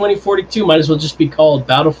 Battlefield 2042 might as well just be called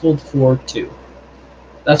Battlefield 4-2.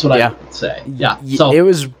 That's what I would say. Yeah, so it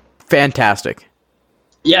was fantastic.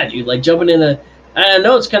 Yeah, dude, like jumping in I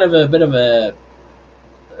know it's kind of a bit of a...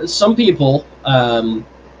 Some people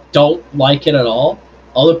don't like it at all.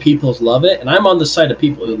 Other people love it, and I'm on the side of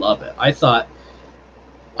people who love it. I thought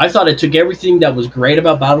it took everything that was great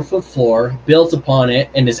about Battlefield 4, built upon it,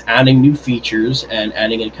 and is adding new features and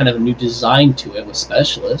adding a kind of a new design to it with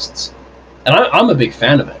specialists. And I'm a big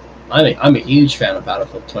fan of it. I'm a huge fan of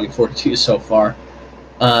Battlefield 2042 so far.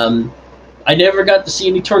 I never got to see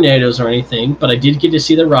any tornadoes or anything, but I did get to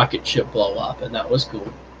see the rocket ship blow up, and that was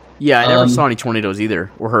cool. Yeah, I never saw any tornadoes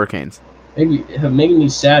either, or hurricanes. Maybe it making me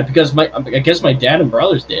sad because I guess my dad and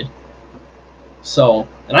brothers did. So,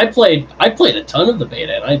 and I played a ton of the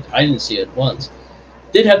beta, and I didn't see it once.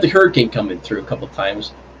 Did have the hurricane coming through a couple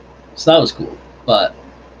times, so that was cool. But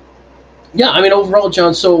yeah, I mean, overall,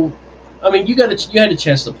 John. So, I mean, you had a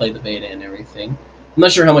chance to play the beta and everything. I'm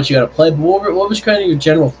not sure how much you got to play, but what was kind of your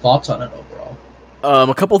general thoughts on it overall?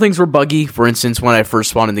 A couple things were buggy. For instance, when I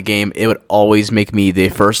first spawned in the game, it would always make me the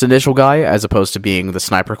first initial guy, as opposed to being the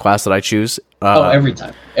sniper class that I choose. Every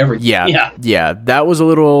time. Yeah. That was a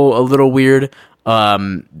little weird. But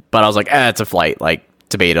I was like, it's a flight, like,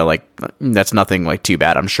 it's a beta, like, that's nothing, like, too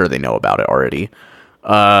bad. I'm sure they know about it already.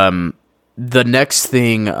 The next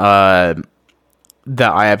thing that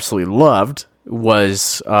I absolutely loved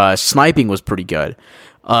was sniping was pretty good.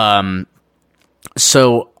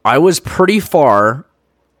 So I was pretty far,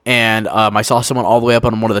 and I saw someone all the way up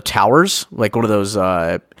on one of the towers, like one of those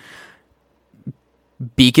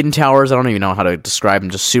beacon towers. I don't even know how to describe them,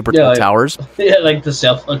 just super tall towers. Yeah, like the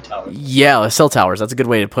cell phone towers. Yeah, the cell towers. That's a good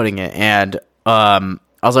way of putting it. And I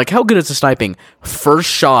was like, how good is the sniping? First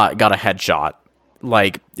shot got a headshot.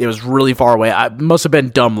 Like, it was really far away. I must have been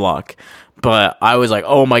dumb luck. But I was like,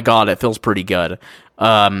 oh my god, it feels pretty good.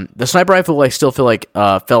 The sniper rifle, I still feel like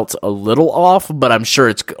felt a little off, but I'm sure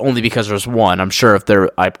it's only because there's one. I'm sure if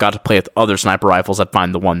I've got to play with other sniper rifles, I'd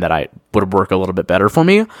find the one that I would work a little bit better for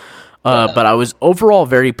me. But I was overall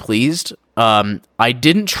very pleased. I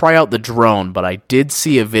didn't try out the drone, but I did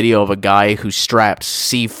see a video of a guy who strapped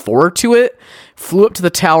C4 to it, flew up to the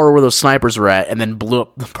tower where those snipers were at, and then blew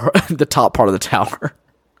up the top part of the tower.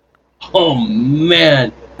 Oh,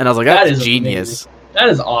 man. And I was like, that's genius. Amazing. That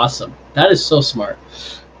is awesome. That is so smart.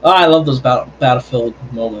 Oh, I love those Battlefield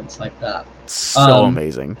moments like that. So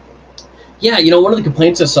amazing. Yeah, you know, one of the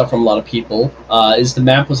complaints I saw from a lot of people is the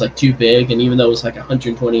map was like too big, and even though it was like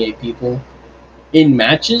 128 people in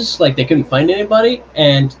matches, like they couldn't find anybody.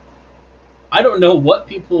 And I don't know what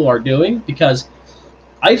people are doing, because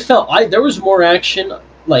I felt there was more action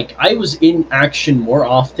like I was in action more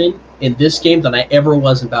often in this game than I ever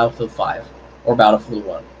was in Battlefield 5 or Battlefield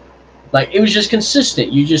 1. Like, it was just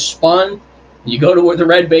consistent. You just spawn, you go to where the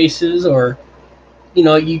red base is, or, you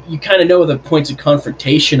know, you kind of know where the points of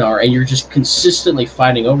confrontation are, and you're just consistently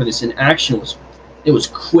fighting over this. And action was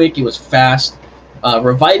quick, it was fast.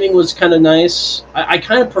 Reviving was kind of nice. I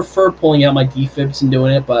kind of prefer pulling out my defibs and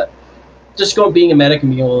doing it, but just being a medic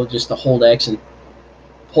and being able to just to hold X and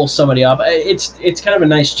pull somebody up, it's kind of a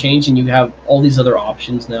nice change, and you have all these other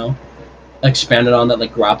options now expanded on that,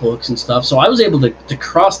 like grapple hooks and stuff. So I was able to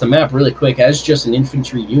cross the map really quick as just an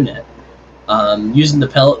infantry unit, using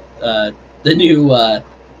the new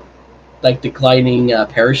like the gliding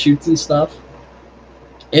parachutes and stuff.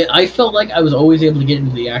 I felt like I was always able to get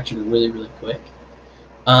into the action really, really quick.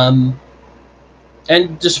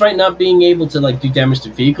 And despite not being able to like do damage to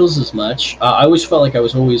vehicles as much, I always felt like I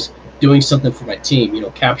was always doing something for my team. You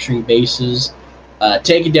know, capturing bases,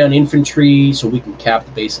 taking down infantry so we can cap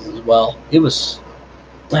the bases as well. It was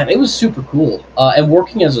super cool. And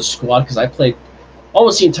working as a squad, because I played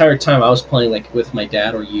almost the entire time I was playing like with my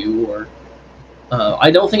dad or you, or I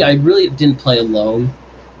really didn't play alone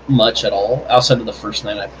much at all outside of the first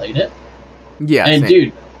night I played it. Yeah, and same.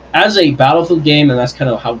 Dude, as a Battlefield game, and that's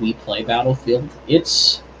kind of how we play Battlefield,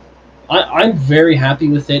 I'm very happy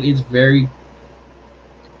with it. It's very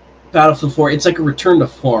Battlefield 4. It's like a return to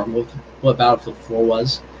form with what Battlefield 4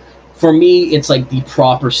 was. For me, it's like the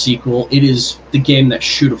proper sequel. It is the game that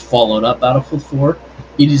should have followed up Battlefield 4.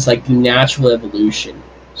 It is like the natural evolution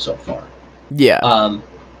so far. Yeah.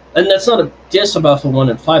 And that's not a diss on Battlefield 1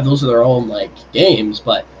 and 5. Those are their own like games,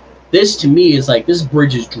 but this to me is like this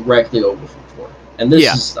bridges directly over from 4. And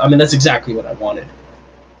this is, I mean, that's exactly what I wanted.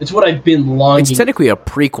 It's what I've been longing. It's technically a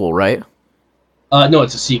prequel, right? No,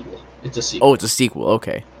 it's a sequel. It's a sequel. Oh, it's a sequel.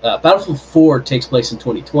 Okay. Battlefield 4 takes place in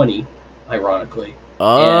 2020, ironically.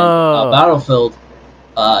 Oh. And Battlefield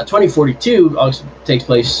 2042 also takes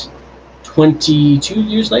place 22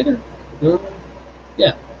 years later.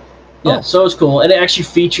 Yeah. Yeah, so it's cool. And it actually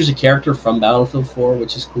features a character from Battlefield 4,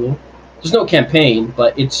 which is cool. There's no campaign,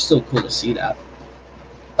 but it's still cool to see that.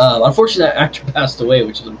 Unfortunately, that actor passed away,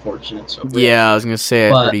 which is unfortunate. So yeah, I was going to say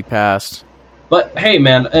I heard he passed. But hey,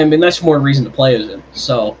 man, I mean, that's more reason to play as him.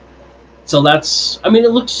 So that's, I mean,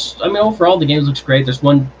 overall the game looks great. There's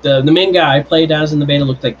one, the main guy I played as in the beta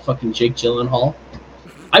looked like fucking Jake Gyllenhaal.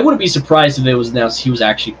 I wouldn't be surprised if it was announced he was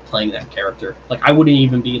actually playing that character. Like, I wouldn't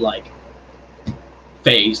even be like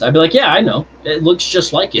phased. I'd be like, yeah, I know. It looks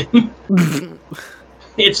just like him.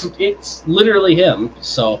 It's literally him.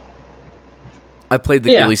 So I played the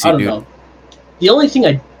ghillie suit, dude. Know. The only thing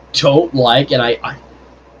I don't like, and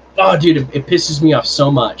oh, dude, it pisses me off so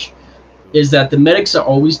much, is that the medics are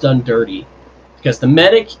always done dirty. Because the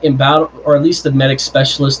medic in battle, or at least the medic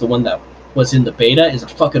specialist, the one that was in the beta, is a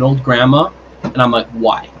fucking old grandma. And I'm like,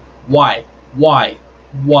 why? Why? Why?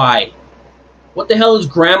 Why? What the hell is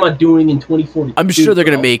grandma doing in 2040? I'm sure they're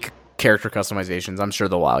going to make character customizations. I'm sure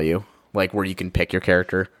they'll allow you. Like, where you can pick your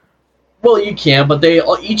character. Well, you can, but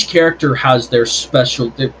each character has their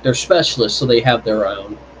specialists, so they have their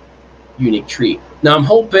own unique treat. Now, I'm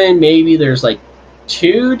hoping maybe there's, like,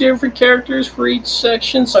 2 different characters for each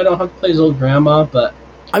section, so I don't have to play as old grandma, but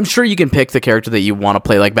I'm sure you can pick the character that you want to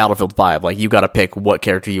play, like Battlefield 5. Like, you got to pick what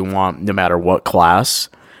character you want, no matter what class.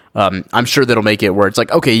 I'm sure that'll make it where it's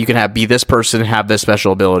like, okay, you can be this person, have this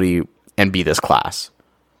special ability, and be this class.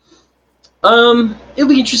 It'll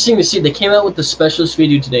be interesting to see. They came out with the specialist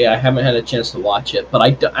video today. I haven't had a chance to watch it, but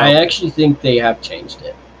I actually think they have changed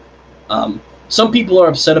it. Some people are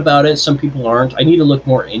upset about it. Some people aren't. I need to look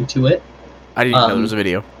more into it. I didn't know there was a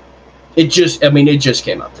video. It just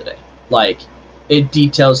came out today. Like, it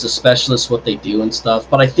details the specialists, what they do and stuff,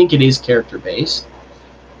 but I think it is character-based.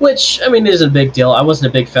 Which, I mean, isn't a big deal. I wasn't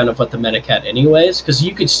a big fan of what the medic had anyways, because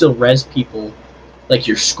you could still res people, like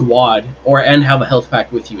your squad, and have a health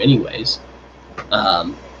pack with you anyways.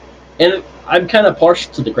 And I'm kind of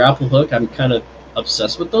partial to the grapple hook. I'm kind of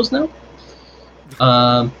obsessed with those now.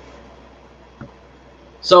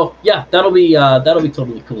 So, yeah, that'll be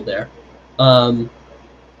totally cool there. I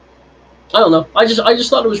don't know. I just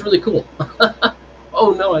thought it was really cool.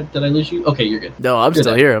 Oh no! Did I lose you? Okay, you're good. No, I'm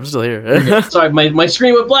still here. Sorry, my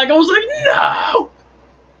screen went black. I was like, no!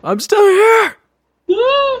 I'm still here.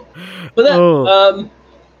 But that,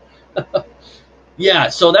 yeah.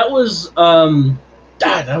 So that was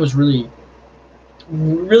that was really,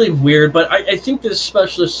 really weird. But I think the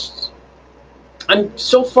specialists, I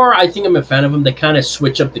think I'm a fan of them. They kind of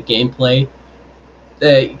switch up the gameplay.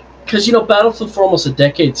 Because, Battlefield for almost a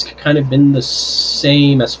decade's kind of been the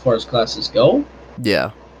same as far as classes go.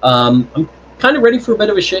 Yeah. I'm kind of ready for a bit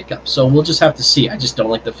of a shakeup. So we'll just have to see. I just don't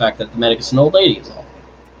like the fact that the medic is an old lady is all.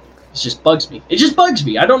 It just bugs me. It just bugs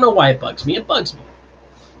me. I don't know why it bugs me. It bugs me.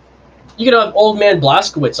 You could have old man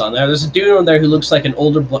Blazkowicz on there. There's a dude on there who looks like an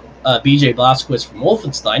older BJ Blazkowicz from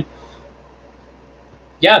Wolfenstein.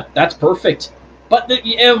 Yeah, that's perfect. But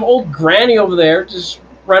you have old granny over there just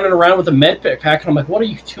running around with a med pack, and I'm like, what are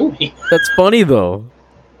you doing? That's funny, though.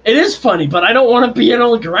 It is funny, but I don't want to be an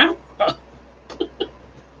old grandma.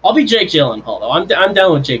 I'll be Jake Gyllenhaal, though. I'm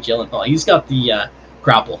down with Jake Gyllenhaal. He's got the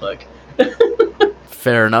grapple hook.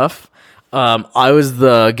 Fair enough. I was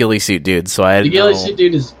the ghillie suit dude, so I had the ghillie suit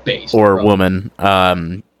dude is based or bro. Woman,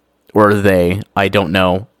 or they. I don't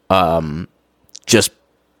know. Just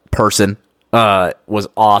person was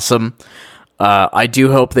awesome. I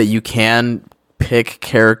do hope that you can pick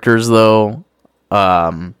characters though,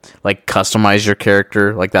 like customize your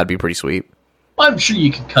character. Like that'd be pretty sweet. I'm sure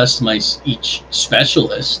you can customize each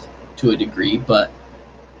specialist to a degree, but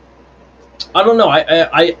I don't know.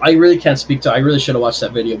 I really can't speak to. I really should have watched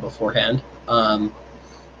that video beforehand. But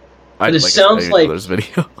it sounds like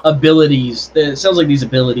abilities. It sounds like these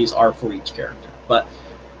abilities are for each character, but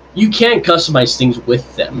you can customize things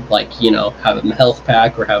with them, like have a health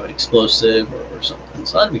pack or have an explosive or something.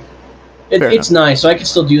 So that'd be. It's nice. So I could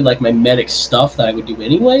still do like my medic stuff that I would do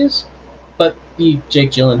anyways, but be Jake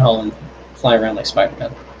Gyllenhaal and fly around like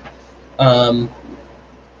Spider-Man. Because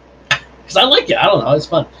I like it. I don't know. It's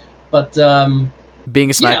fun. But being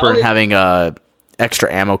a sniper and having a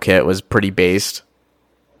extra ammo kit was pretty based.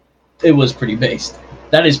 It was pretty based.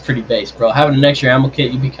 That is pretty based, bro. Having an extra ammo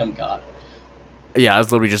kit, you become God. Yeah, I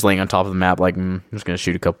was literally just laying on top of the map, like I'm just gonna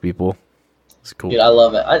shoot a couple people. It's cool. Dude, I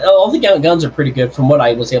love it. All the guns are pretty good from what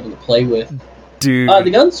I was able to play with. Dude,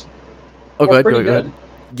 the guns. Oh, go ahead.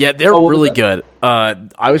 Yeah, they're really good.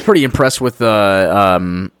 I was pretty impressed with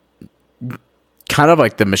the kind of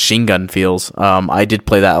like the machine gun feels. I did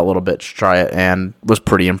play that a little bit to try it and was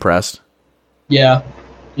pretty impressed. Yeah.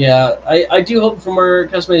 I do hope for more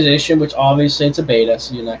customization, which obviously it's a beta,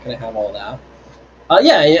 so you're not going to have all that.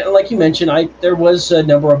 Yeah, like you mentioned, there was a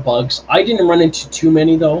number of bugs. I didn't run into too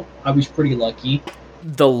many though. I was pretty lucky.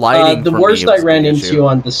 The lighting. The worst I ran into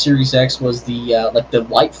on the Series X was the like the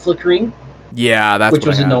light flickering. Yeah, that's which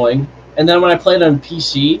was annoying. And then when I played on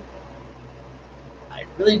PC, I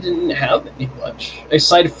really didn't have any much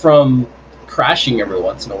aside from crashing every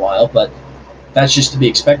once in a while. But that's just to be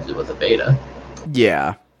expected with a beta.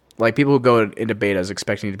 Yeah, like people who go into betas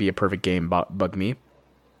expecting it to be a perfect game bug me.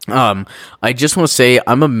 I just want to say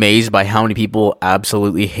I'm amazed by how many people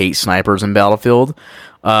absolutely hate snipers in Battlefield.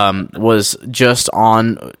 Was just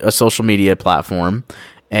on a social media platform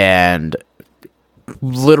and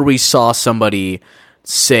literally saw somebody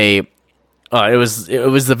say it was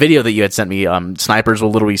the video that you had sent me. Snipers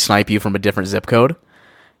will literally snipe you from a different zip code.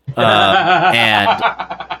 And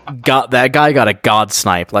that guy got a god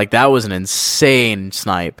snipe. Like that was an insane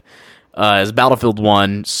snipe. As Battlefield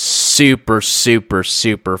 1, super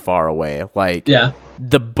far away. Like, yeah,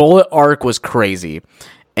 the bullet arc was crazy.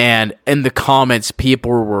 And in the comments,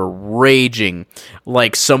 people were raging.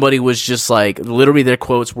 Like, somebody was just like, literally their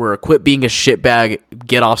quotes were, quit being a shitbag,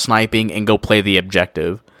 get off sniping, and go play the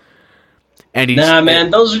objective. And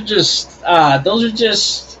man, those are just, don't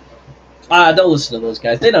listen to those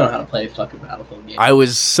guys. They don't know how to play a fucking Battlefield game. I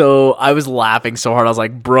was laughing so hard. I was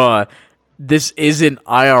like, bruh, this isn't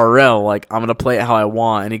IRL. Like, I'm going to play it how I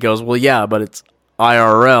want. And he goes, well, yeah, but it's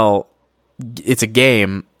IRL. It's a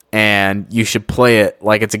game, and you should play it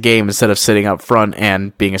like it's a game instead of sitting up front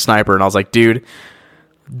and being a sniper. And I was like, dude,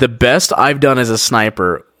 the best I've done as a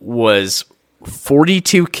sniper was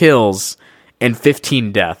 42 kills and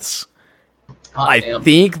 15 deaths. I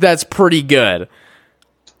think that's pretty good.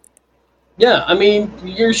 Yeah, I mean,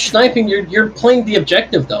 you're sniping, you're playing the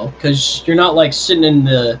objective, though, because you're not, like, sitting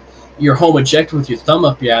in your home objective with your thumb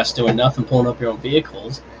up your ass doing nothing, pulling up your own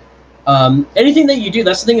vehicles. Anything that you do,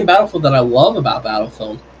 that's the thing in Battlefield that I love about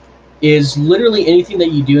Battlefield, is literally anything that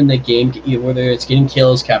you do in the game, whether it's getting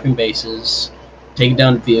kills, capping bases, taking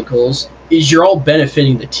down vehicles, is you're all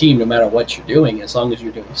benefiting the team no matter what you're doing, as long as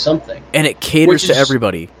you're doing something. And it caters to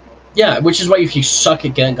everybody. Yeah, which is why if you suck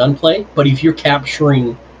at gunplay, but if you're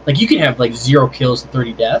capturing... Like, you can have, 0 kills and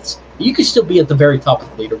 30 deaths. You could still be at the very top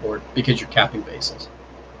of the leaderboard because you're capping bases.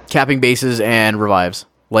 Capping bases and revives.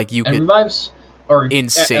 Revives? Or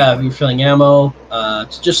insane. Refilling ammo.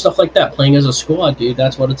 Just stuff like that. Playing as a squad, dude.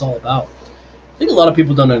 That's what it's all about. I think a lot of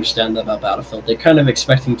people don't understand that about Battlefield. They're kind of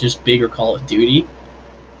expecting just bigger Call of Duty.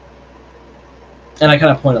 And I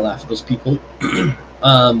kind of point and laugh at those people.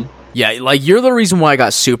 Yeah, you're the reason why I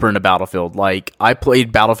got super into Battlefield. I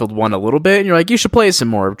played Battlefield 1 a little bit, and you're like, you should play it some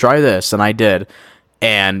more, try this, and I did.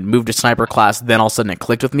 and moved to sniper class. Then all of a sudden it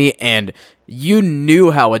clicked with me, and you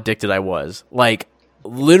knew how addicted I was. Like,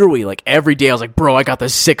 literally, like, every day I was like, bro, I got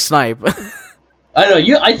this sick snipe. I know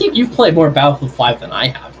you. I think you've played more Battlefield 5 than I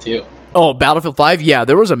have too. Oh, Battlefield 5? Yeah,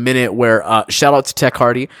 there was a minute where, shout out to Tech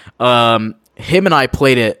Hardy, him and I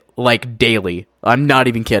played it, like, daily. I'm not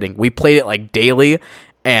even kidding. We played it, like, daily,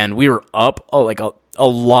 and we were up, a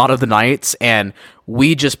lot of the nights, and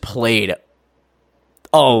we just played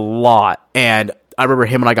a lot. And I remember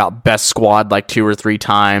him and I got best squad, like, 2 or 3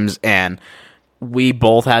 times, and we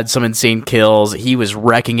both had some insane kills. He was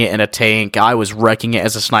wrecking it in a tank. I was wrecking it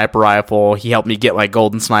as a sniper rifle. He helped me get my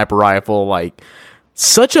golden sniper rifle, like...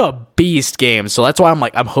 Such a beast game, so that's why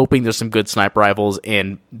I'm hoping there's some good sniper rifles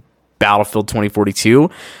in Battlefield 2042.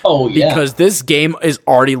 Oh yeah, because this game is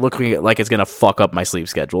already looking like it's gonna fuck up my sleep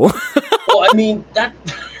schedule. Well, I mean that's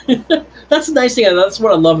the nice thing. That's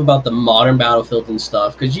what I love about the modern Battlefield and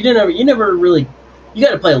stuff. Because you never really, you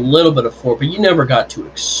got to play a little bit of 4, but you never got to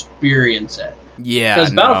experience it. Yeah,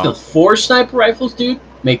 because Battlefield 4 sniper rifles, dude,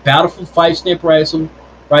 make Battlefield 5 sniper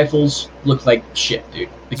rifles look like shit, dude.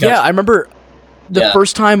 Because, I remember. The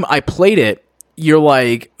first time I played it, you're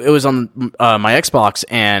like, it was on my Xbox,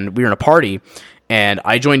 and we were in a party, and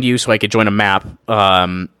I joined you so I could join a map,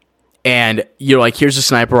 and you're like, here's a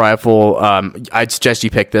sniper rifle, I'd suggest you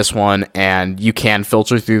pick this one, and you can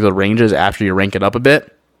filter through the ranges after you rank it up a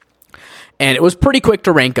bit. And it was pretty quick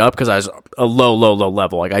to rank up, because I was a low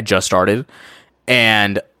level, like I just started,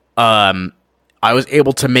 and I was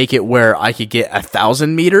able to make it where I could get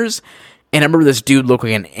 1,000 meters. And I remember this dude looked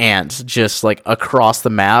like an ant just, like, across the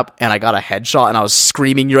map, and I got a headshot, and I was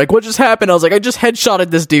screaming. You're like, what just happened? I was like, I just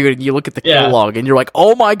headshotted this dude, and you look at the kill log, and you're like,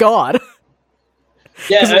 oh my god.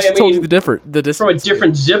 Yeah, I mean, told you the distance. From a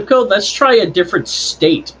different zip code, let's try a different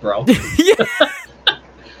state, bro. Yeah.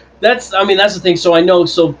 That's the thing. So I know,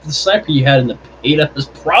 so the sniper you had in the beta was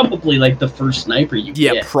probably, like, the first sniper you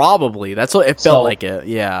get. Yeah, probably. That's what it felt like it,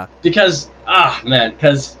 yeah. Because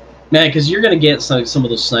you're going to get some of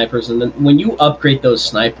those snipers, and then when you upgrade those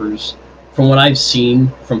snipers, from what I've seen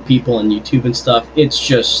from people on YouTube and stuff, it's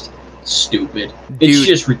just stupid. It's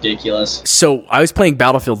just ridiculous. So, I was playing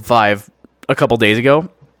Battlefield 5 a couple days ago,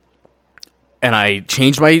 and I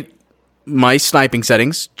changed my sniping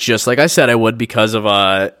settings, just like I said I would, because of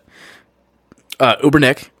Uber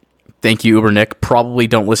Nick. Thank you, Uber Nick. Probably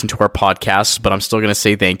don't listen to our podcasts, but I'm still going to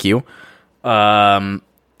say thank you. And...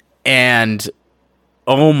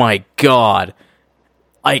 oh my god.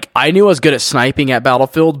 Like, I knew I was good at sniping at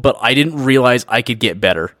Battlefield, but I didn't realize I could get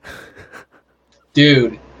better.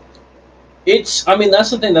 Dude. That's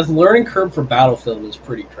the thing. The learning curve for Battlefield is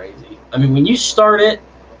pretty crazy. I mean, when you start it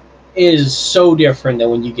is so different than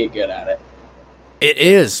when you get good at it. It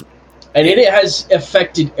is. And it has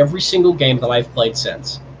affected every single game that I've played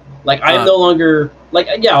since. Like, I'm no longer... like,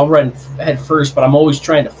 yeah, I'll run head first, but I'm always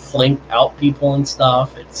trying to flank out people and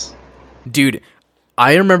stuff. It's... Dude...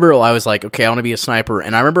 I remember I was like, okay, I want to be a sniper,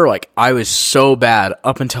 and I remember, like, I was so bad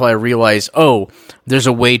up until I realized, oh, there's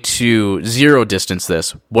a way to zero distance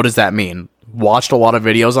this. What does that mean? Watched a lot of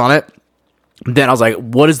videos on it. Then I was like,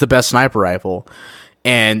 what is the best sniper rifle?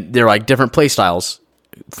 And they're like different play styles.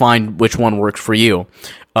 Find which one works for you.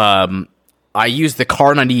 I use the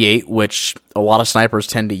Car 98, which a lot of snipers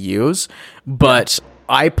tend to use, but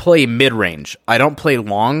I play mid-range. I don't play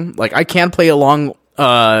long. Like, I can play a long,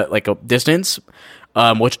 like a distance,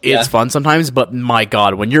 which is fun sometimes, but my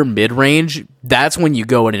god, when you're mid-range, that's when you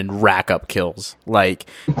go in and rack up kills. Like,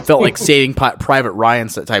 felt like Saving Private Ryan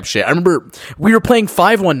type shit. I remember we were playing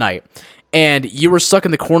 5 one night, and you were stuck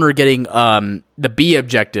in the corner getting the B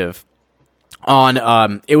objective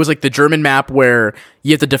on, it was like the German map where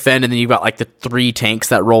you have to defend, and then you've got like the 3 tanks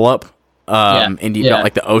that roll up, and you've got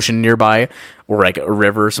like the ocean nearby, or like a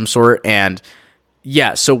river of some sort, and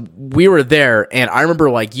yeah, so we were there, and I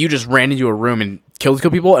remember, like, you just ran into a room and killed a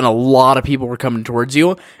couple people, and a lot of people were coming towards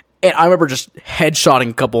you, and I remember just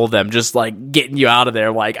headshotting a couple of them, just, like, getting you out of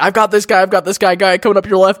there, like, I've got this guy coming up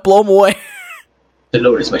your left, blow him away. The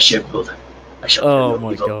Lord is my shield. Oh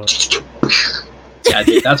my god. Yeah,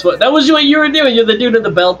 dude, that was what you were doing. You're the dude in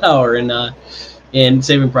the bell tower in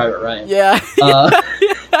Saving Private Ryan. Yeah.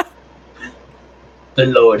 The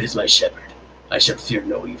Lord is my shepherd. I shall fear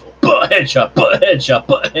no evil. But headshot.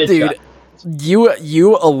 Dude,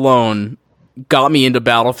 you alone got me into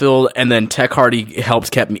Battlefield, and then Tech Hardy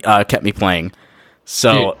kept me playing.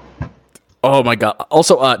 So, dude. Oh my god.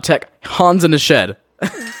 Also, Tech, Hans in the shed.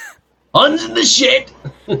 Hans in the shed.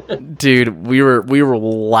 Dude, we were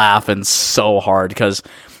laughing so hard because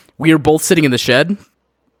we were both sitting in the shed,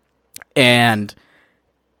 and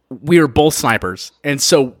we were both snipers. And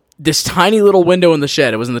so this tiny little window in the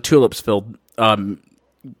shed, it was in the tulips field,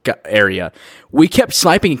 area. We kept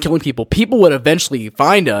sniping and killing people. People would eventually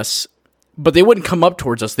find us, but they wouldn't come up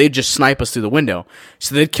towards us. They'd just snipe us through the window.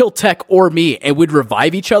 So they'd kill Tech or me, and we'd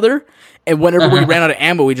revive each other. And whenever we ran out of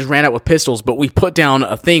ammo, we just ran out with pistols. But we put down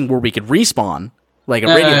a thing where we could respawn, like a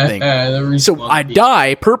radio thing. So I'd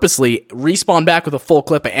die purposely, respawn back with a full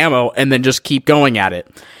clip of ammo, and then just keep going at it.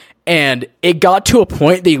 And it got to a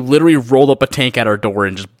point they literally rolled up a tank at our door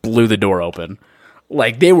and just blew the door open.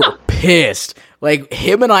 Like, they were pissed. Like,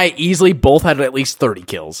 him and I easily both had at least 30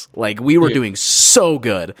 kills. Like, we were doing so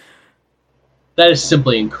good. That is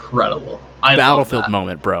simply incredible. Battlefield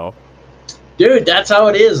moment, bro. Dude, that's how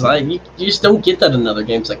it is. Like, you just don't get that in other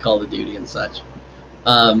games like Call of Duty and such.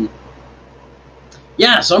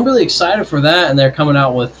 Yeah, so I'm really excited for that, and they're coming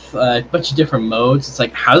out with a bunch of different modes. It's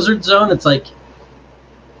like Hazard Zone. It's like,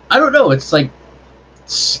 I don't know. It's like,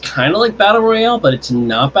 it's kind of like Battle Royale, but it's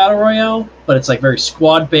not Battle Royale. But it's like very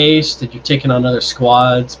squad-based, that you're taking on other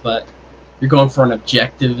squads, but you're going for an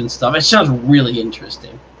objective and stuff. It sounds really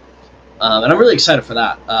interesting. And I'm really excited for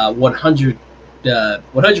that.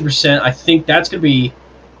 100%. I think that's going to be,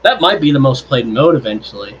 that might be the most played mode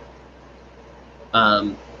eventually.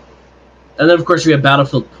 And then, of course, we have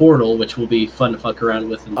Battlefield Portal, which will be fun to fuck around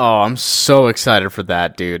with. Oh, I'm so excited for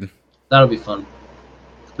that, dude. That'll be fun.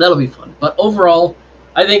 But overall,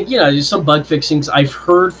 I think, there's some bug fixings. I've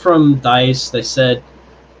heard from DICE, they said,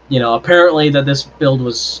 apparently that this build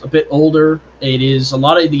was a bit older. It is, a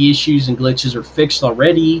lot of the issues and glitches are fixed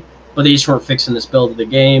already, but they just weren't fixing this build of the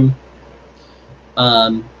game.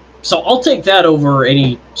 So I'll take that over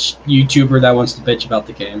any YouTuber that wants to bitch about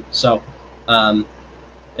the game. So, and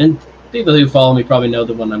people who follow me probably know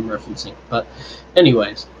the one I'm referencing. But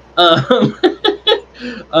anyways,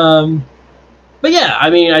 but yeah, I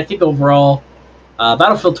mean, I think overall,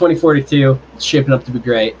 Battlefield 2042 is shaping up to be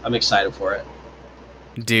great. I'm excited for it.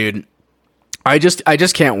 Dude, I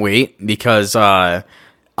just can't wait because I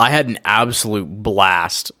had an absolute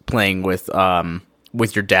blast playing with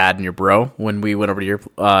your dad and your bro when we went over to your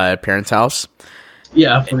parents' house.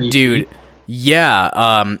 Yeah, dude.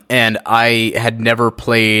 Yeah, and I had never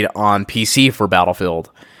played on PC for Battlefield,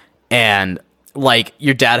 and like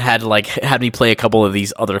your dad had me play a couple of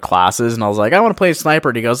these other classes, and I was like, I want to play a sniper.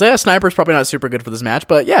 And he goes, yeah, sniper's probably not super good for this match,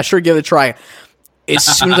 but yeah, sure, give it a try. As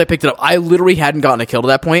soon as I picked it up, I literally hadn't gotten a kill to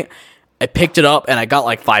that point. I picked it up and I got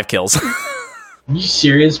like 5 kills. Are you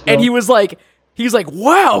serious, bro? And he was like,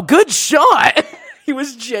 wow, good shot. He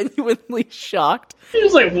was genuinely shocked. He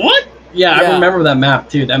was like, what? Yeah, I remember that map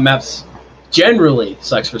too. That map's generally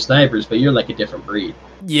sucks for snipers, but you're like a different breed.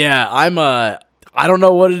 Yeah, I don't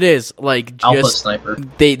know what it is. Like, just alpha sniper.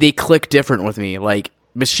 They click different with me. Like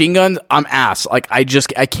machine guns, I'm ass. Like I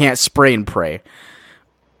can't spray and pray.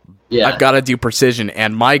 Yeah, I've got to do precision.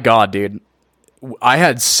 And my God, dude, I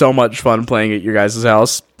had so much fun playing at your guys'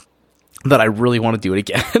 house that I really want to do it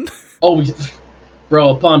again.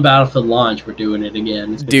 Bro, upon Battlefield launch, we're doing it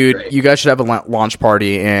again. Dude, great. You guys should have a launch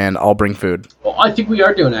party, and I'll bring food. Well, I think we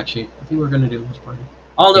are doing, actually. I think we're going to do a launch party.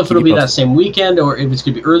 I don't know if it'll be that same weekend, or if it's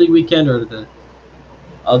going to be early weekend, or the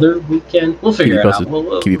other weekend. We'll figure it out.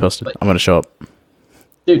 Keep you posted. I'm going to show up.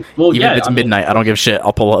 Dude, well, even if it's midnight, I don't give a shit.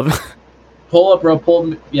 I'll pull up. Pull up,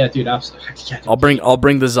 bro. Yeah, dude, absolutely. Yeah, dude. I'll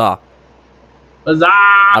bring the za. Huzzah!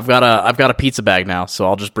 I've got a pizza bag now, so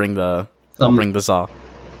I'll just bring the za.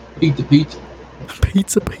 Pizza.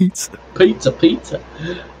 Pizza.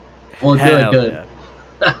 Well, good.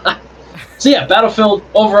 Yeah. So yeah, Battlefield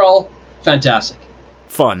overall fantastic.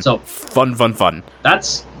 Fun. So fun.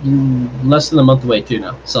 That's less than a month away too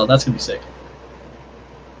now, so that's gonna be sick.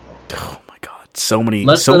 Oh my God, so many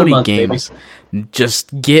games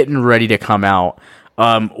just getting ready to come out.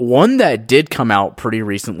 One that did come out pretty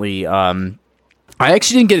recently. I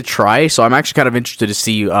actually didn't get a try, so I'm actually kind of interested to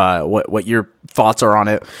see what your thoughts are on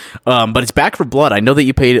it. But it's Back 4 Blood. I know that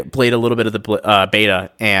you played a little bit of the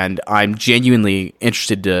beta, and I'm genuinely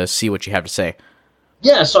interested to see what you have to say.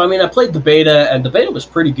 Yeah, so I mean, I played the beta, and the beta was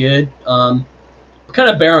pretty good. Kind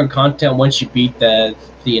of barren content once you beat the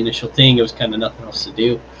initial thing. It was kind of nothing else to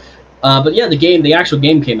do. But yeah, the actual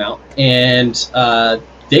game came out, and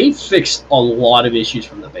they fixed a lot of issues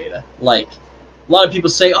from the beta. Like, a lot of people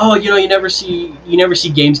say, "Oh, you never see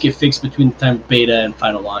games get fixed between the time of beta and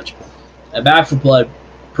final launch." And Back 4 Blood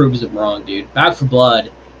proves it wrong, dude. Back 4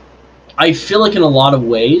 Blood, I feel like in a lot of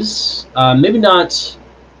ways, maybe not.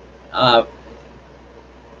 I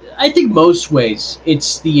think most ways,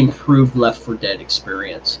 it's the improved Left 4 Dead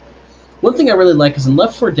experience. One thing I really like is in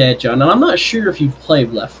Left 4 Dead, John, and I'm not sure if you've played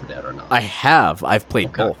Left 4 Dead or not. I have. I've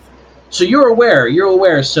played both. So you're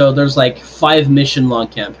aware. So there's like 5 mission-long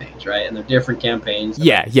campaigns, right? And they're different campaigns.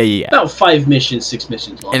 Yeah. About 5 missions, 6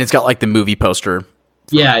 missions long. And it's got like the movie poster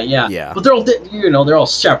Yeah. But they're all they're all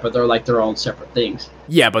separate. They're like their own separate things.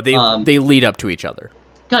 Yeah, but they lead up to each other.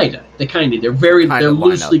 Kinda. They're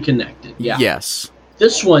loosely connected. Yeah. Yes.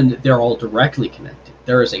 This one, they're all directly connected.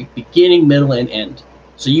 There is a beginning, middle, and end.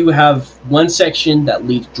 So you have one section that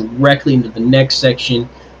leads directly into the next section,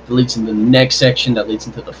 that leads into the next section, that leads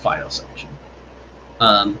into the final section.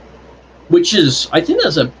 Which is, I think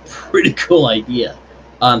that's a pretty cool idea.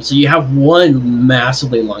 So you have one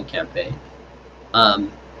massively long campaign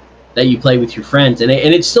that you play with your friends, and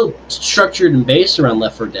it's still structured and based around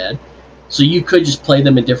Left 4 Dead. So you could just play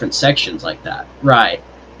them in different sections like that. Right.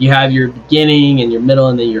 You have your beginning and your middle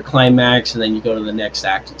and then your climax, and then you go to the next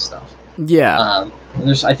act and stuff. Yeah.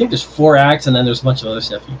 I think there's 4 acts, and then there's a bunch of other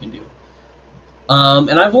stuff you can do. And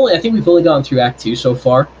I think we've only gotten through Act 2 so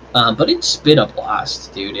far, but it's been a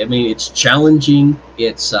blast, dude. I mean, it's challenging.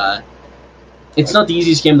 It's not the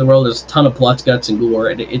easiest game in the world. There's a ton of blood, guts, and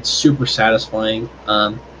gore. It's super satisfying.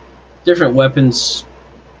 Different weapons,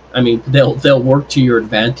 I mean, they'll work to your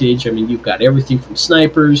advantage. I mean, you've got everything from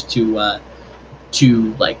snipers to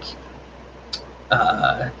like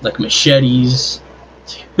machetes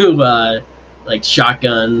to like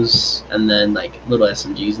shotguns, and then like little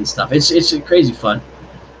SMGs and stuff. It's crazy fun.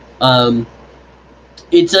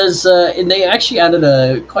 It does, and they actually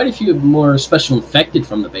added quite a few more special infected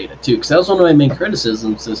from the beta too, because that was one of my main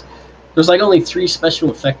criticisms. Is there's like only 3 special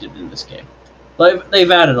infected in this game, but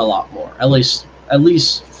they've added a lot more. At least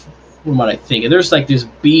from what I think. And there's like this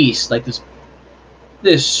beast, like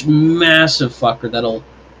this massive fucker that'll,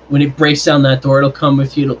 when it breaks down that door, it'll come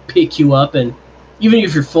with you, it'll pick you up, and even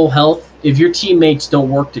if you're full health, if your teammates don't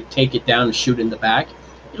work to take it down and shoot in the back,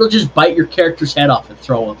 it'll just bite your character's head off and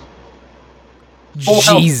throw him. Full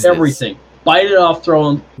health, everything. Bite it off,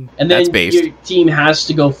 throw them, and then your team has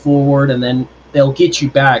to go forward, and then they'll get you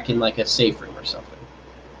back in like a safe room or something.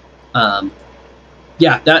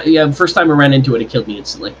 First time I ran into it, it killed me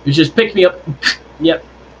instantly. It just picked me up. Yep,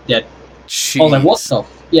 dead. Jeez. I was like, what the?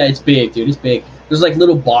 Yeah, it's big, dude. It's big. There's like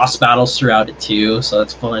little boss battles throughout it too, so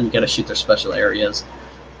that's fun. You gotta shoot their special areas.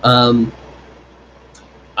 I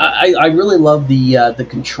really love the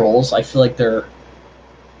controls. I feel like the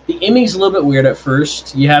aiming's a little bit weird at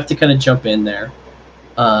first. You have to kind of jump in there.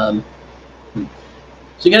 So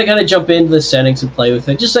you gotta kind of jump into the settings and play with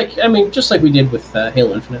it, just like we did with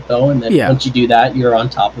Halo Infinite, though. And then once you do that, you're on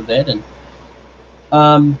top of it. And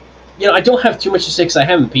I don't have too much to say because I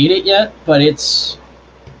haven't beat it yet, but it's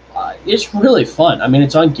really fun. I mean,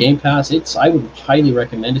 it's on Game Pass. I would highly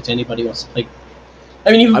recommend it to anybody who wants to play.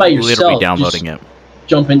 I mean, even by yourself, literally downloading it.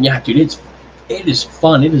 Jump in, yeah, dude. It is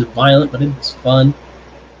fun. It is violent, but it's fun.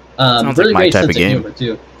 Sounds really like my great type sense of game. humor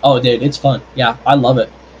too. Oh, dude, it's fun. Yeah, I love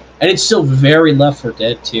it, and it's still very Left 4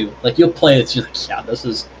 Dead too. Like you'll play it, you're like, yeah, this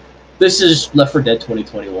is Left 4 Dead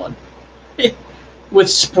 2021, with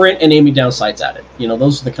sprint and aiming down sights at it.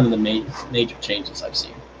 Those are the kind of the major changes I've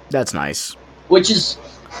seen. That's nice. Which is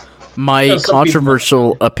my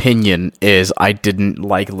controversial opinion is I didn't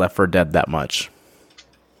like Left 4 Dead that much.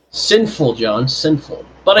 Sinful, John, sinful.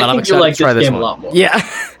 But I think you'll like this game a lot more. Yeah.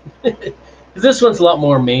 This one's a lot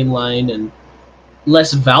more mainline and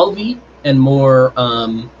less Valve-y and more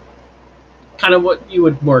kind of what you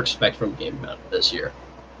would more expect from a game this year.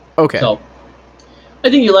 Okay. So I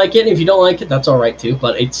think you like it. If you don't like it, that's all right too.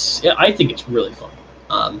 But I think it's really fun.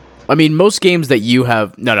 I mean, most games that you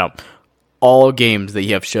have all games that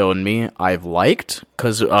you have shown me, I've liked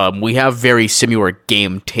because we have very similar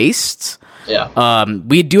game tastes. Yeah.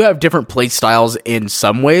 We do have different play styles in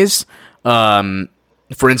some ways.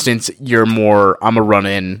 For instance, you're more, I'm going to run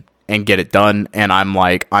in and get it done, and I'm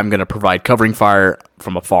going to provide covering fire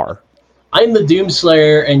from afar. I'm the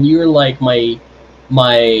Doomslayer, and you're like my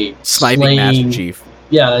sniping Master Chief.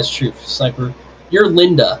 Yeah, that's true. Sniper. You're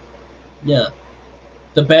Linda. Yeah.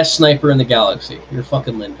 The best sniper in the galaxy. You're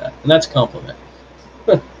fucking Linda. And that's a compliment.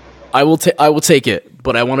 I will take it,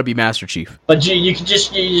 but I want to be Master Chief. But you can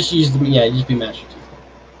just use just be Master Chief.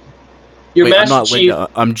 You're Wait, Master I'm not Chief. Linda,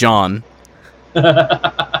 I'm John.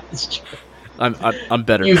 It's true. I'm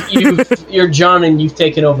better. You're John, and you've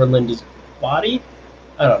taken over Linda's body.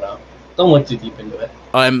 I don't know. Don't look too deep into it.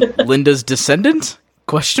 I'm Linda's descendant?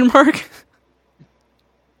 Question mark.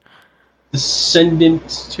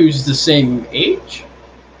 Descendant who's the same age?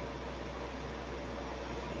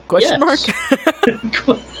 Question mark.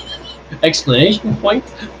 Explanation point.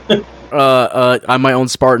 I'm my own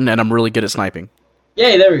Spartan, and I'm really good at sniping.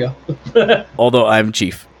 Yay! There we go. Although I'm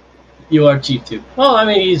Chief. You are Chief too. Well, I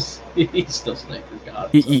mean, he's still Sniper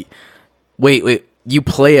God. Wait. You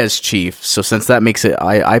play as Chief, so since that makes it,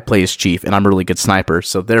 I play as Chief, and I'm a really good sniper,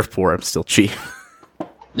 so therefore I'm still Chief.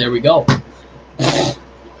 There we go.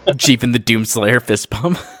 Jeep and the Doomslayer fist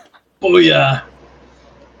bump. Oh yeah,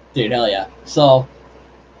 dude, hell yeah. So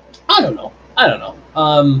I don't know.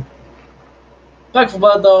 Back 4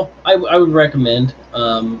 Blood though, I would recommend.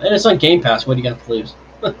 And it's on Game Pass. What do you got to lose?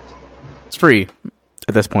 It's free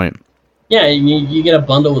at this point. Yeah, you get a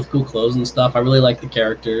bundle with cool clothes and stuff. I really like the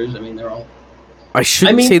characters. I mean, they're all... I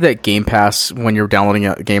shouldn't say that Game Pass when you're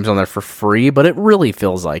downloading games on there for free, but it really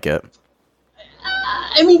feels like it.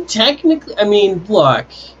 I mean, technically... I mean, look.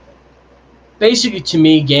 Basically, to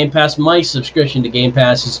me, Game Pass, my subscription to Game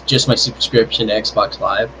Pass is just my subscription to Xbox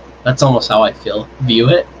Live. That's almost how I view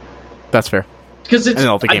it. That's fair. Because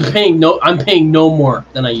I'm paying no more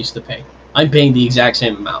than I used to pay. I'm paying the exact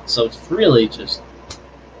same amount, so it's really just...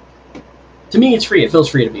 To me, it's free. It feels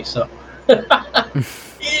free to me, so...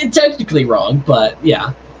 It's technically wrong, but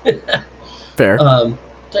yeah. Fair.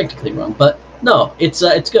 Technically wrong, but no, it's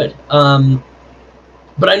good.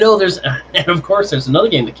 But I know and of course there's another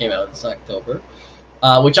game that came out this October,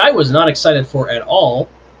 which I was not excited for at all,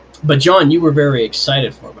 but John, you were very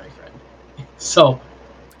excited for, my friend. So...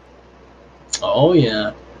 Oh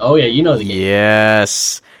yeah, you know the game.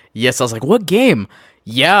 Yes, I was like, what game?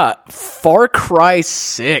 Yeah, Far Cry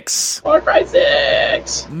 6. Far Cry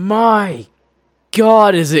 6. My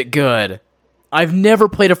God, is it good? I've never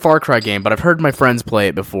played a Far Cry game, but I've heard my friends play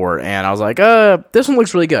it before, and I was like, this one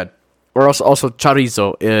looks really good. Or also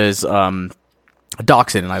Chorizo is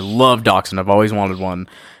Dachshund, and I love Dachshund. I've always wanted one.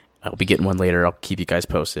 I'll be getting one later. I'll keep you guys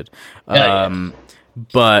posted.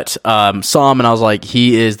 But saw him, and I was like,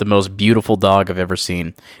 he is the most beautiful dog I've ever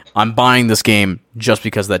seen. I'm buying this game just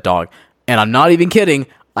because of that dog. And I'm not even kidding.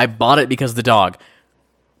 I bought it because of the dog.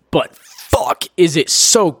 But fuck, is it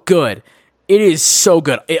so good. It is so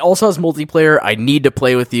good. It also has multiplayer. I need to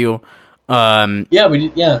play with you. Yeah, we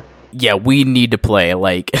did, yeah. Yeah, we need to play.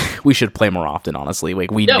 Like, we should play more often, honestly.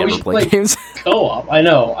 Like, we never play games. Co-op. I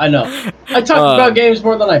know. I talk about games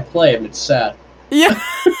more than I play them. It's sad. Yeah.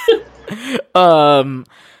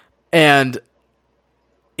 And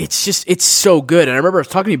it's so good. And I remember I was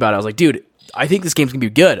talking to you about it. I was like, dude, I think this game's gonna be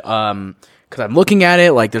good. Because I'm looking at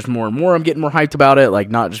it, like, there's more and more. I'm getting more hyped about it. Like,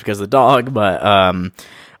 not just because of the dog, but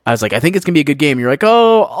I was like, I think it's gonna be a good game. You're like,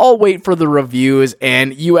 oh, I'll wait for the reviews,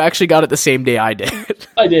 and you actually got it the same day I did.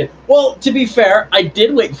 I did. Well, to be fair, I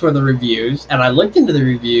did wait for the reviews, and I looked into the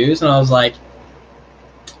reviews, and I was like,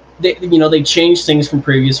 they changed things from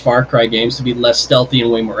previous Far Cry games to be less stealthy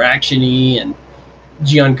and way more actiony, and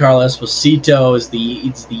Giancarlo Esposito is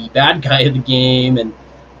the bad guy of the game, and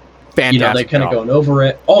fantastic. They're kind of going over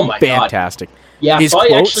it. Oh my god, fantastic! Yeah, his so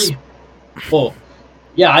quotes?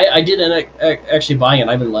 I did end up actually buying it.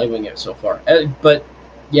 I've been loving it so far. But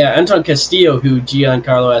yeah, Anton Castillo, who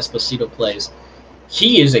Giancarlo Esposito plays,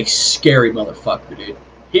 he is a scary motherfucker, dude.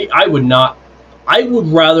 I would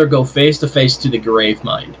rather go face to face to the grave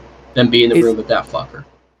mind than be in the room with that fucker.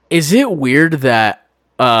 Is it weird that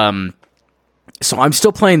so I'm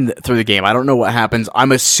still playing through the game. I don't know what happens.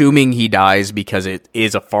 I'm assuming he dies because it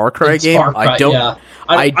is a Far Cry game. Far Cry,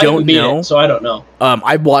 I don't know. So I don't know.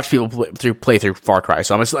 I watched people play through Far Cry.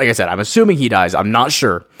 So like I said, I'm assuming he dies. I'm not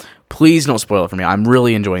sure. Please don't spoil it for me. I'm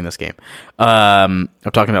really enjoying this game. I'm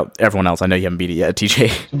talking about everyone else. I know you haven't beat it yet,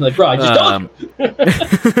 TJ. I'm like, bro, I just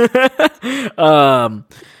don't.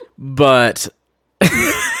 But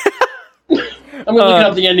I'm gonna look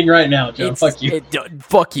up the ending right now, Joe. Fuck you.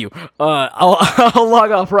 Fuck you. I'll log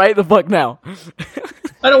off right the fuck now.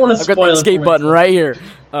 I don't want to spoil it. I've got the escape button right here.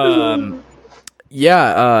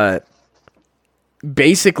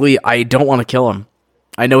 Basically, I don't want to kill him.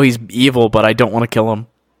 I know he's evil, but I don't want to kill him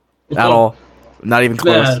at all. Not even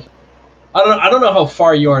close. Man, I don't know how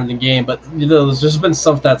far you are in the game, but there's just been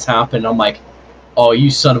stuff that's happened. I'm like, oh, you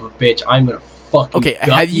son of a bitch! I'm gonna fucking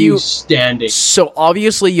gut you standing. So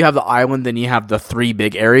obviously you have the island, then you have the 3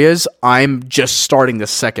 big areas. I'm just starting the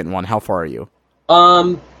second one. How far are you?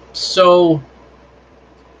 So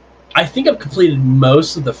I think I've completed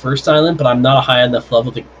most of the first island, but I'm not high enough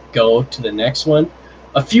level to go to the next one.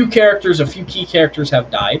 A few key characters have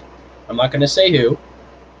died. I'm not going to say who,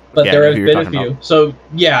 but there have been a few. About. So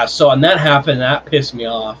yeah, and that happened. That pissed me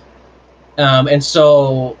off. And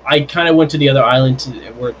so I kind of went to the other island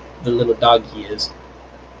where the little doggy is,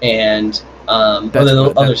 and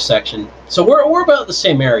other section. So we're about the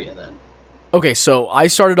same area then. Okay, so I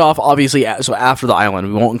started off obviously after the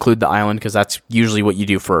island. We won't include the island because that's usually what you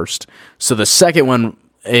do first. So the second one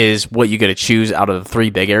is what you get to choose out of the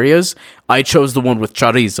 3 big areas. I chose the one with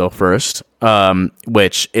Chorizo first,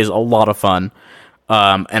 which is a lot of fun.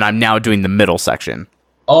 And I'm now doing the middle section.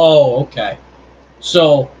 Oh, okay.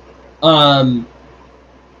 So, I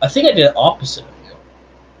think I did it opposite of you.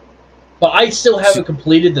 But I still haven't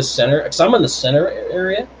completed the center, because I'm in the center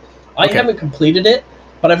area. I haven't completed it,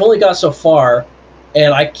 but I've only got so far,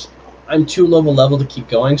 and I'm too low level to keep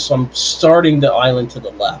going, so I'm starting the island to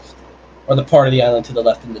the left, or the part of the island to the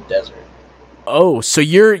left in the desert. Oh, so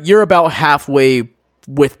you're about halfway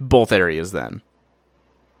with both areas then.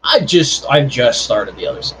 I've just started the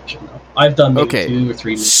other section though. I've done maybe 2 or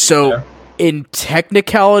 3 missions there. In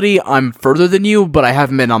technicality, I'm further than you, but I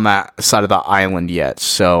haven't been on that side of the island yet,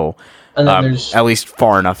 so and then there's at least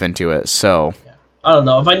far enough into it. So yeah. I don't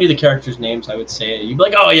know. If I knew the characters' names, I would say it. You'd be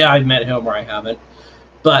like, "Oh yeah, I've met him," or "I haven't."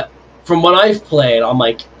 But from what I've played, I'm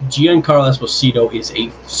like, Giancarlo Esposito is a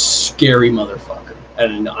scary motherfucker,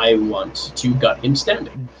 and I want to gut him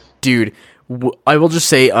standing. Dude, I will just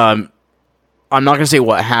say, I'm not gonna say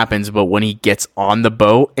what happens, but when he gets on the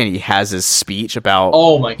boat and he has his speech about,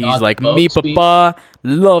 oh my god, he's like, "Me papa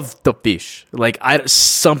love the fish." Like,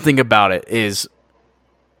 something about it is.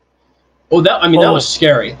 Oh, that was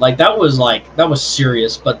scary. That was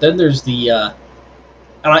serious. But then there's the, and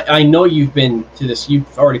I know you've been to this. You've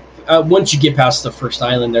already once you get past the first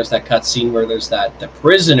island, there's that cutscene where there's the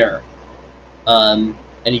prisoner, and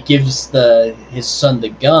he gives his son the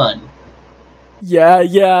gun. Yeah.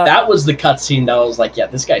 That was the cutscene that I was like, yeah,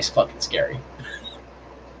 this guy's fucking scary.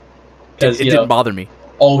 It didn't bother me.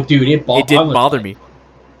 Oh, dude, it didn't bother me.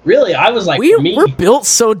 Really, I was like, we're built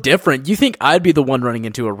so different. You think I'd be the one running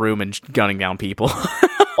into a room and gunning down people?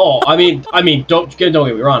 Oh, I mean, don't get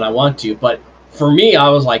me wrong. I want to, but for me, I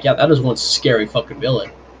was like, yeah, that is one scary fucking villain,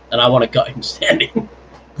 and I want to gut him standing.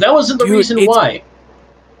 That wasn't the reason why.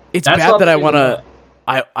 It's bad that I want to.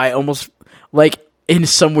 I almost like. In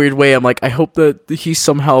some weird way, I'm like, I hope that he's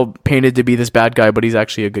somehow painted to be this bad guy, but he's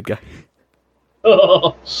actually a good guy.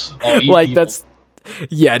 Like, that's...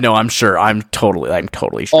 Yeah, no, I'm sure. I'm totally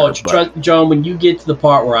sure. Oh, John, when you get to the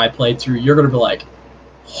part where I played through, you're going to be like,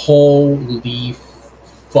 holy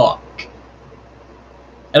fuck.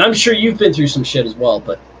 And I'm sure you've been through some shit as well,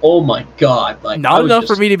 but oh my god. Like, not enough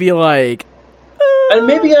for me to be like... And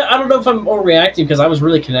maybe, I don't know if I'm overreacting, because I was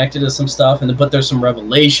really connected to some stuff, but there's some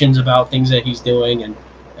revelations about things that he's doing and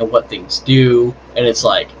what things do, and it's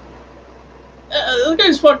like, this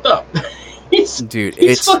guy's fucked up. He's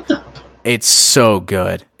fucked up. It's so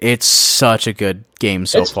good. It's such a good game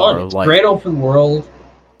so far. Fun. It's great open world.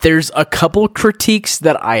 There's a couple critiques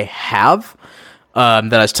that I have,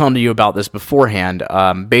 that I was telling you about this beforehand.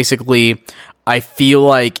 Basically, I feel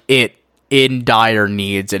like it in dire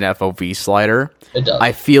needs an FOV slider. It does.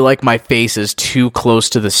 I feel like my face is too close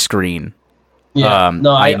to the screen. Yeah,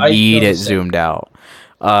 I need it zoomed out.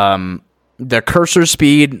 The cursor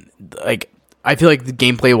speed, like, I feel like the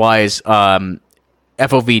gameplay wise,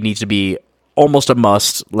 FOV needs to be almost a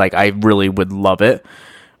must. Like, I really would love it.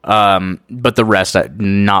 But the rest,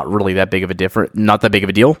 not really that big of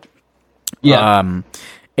a deal. Yeah.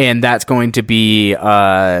 And that's going to be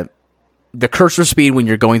the cursor speed when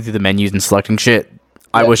you're going through the menus and selecting shit.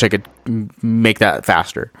 I wish I could make that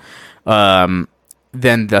faster.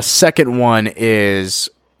 Then the second one is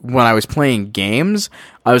when I was playing games,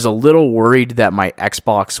 I was a little worried that my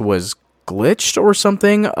Xbox was glitched or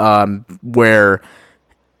something, where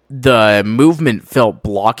the movement felt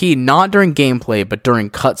blocky, not during gameplay, but during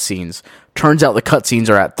cutscenes. Turns out the cutscenes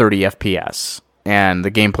are at 30 FPS, and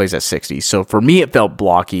the gameplay's at 60. So for me, it felt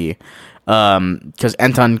blocky, because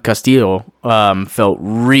Anton Castillo felt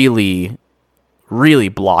really, really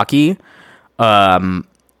blocky,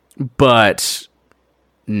 but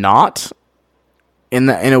not in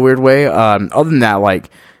a weird way. Other than that, like,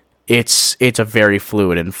 it's a very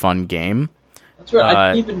fluid and fun game. That's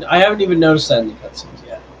right. I haven't even noticed that in the cutscenes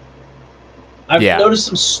yet. I've noticed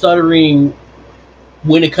some stuttering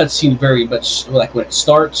when a cutscene very much, like when it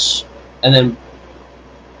starts, and then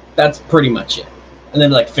that's pretty much it. And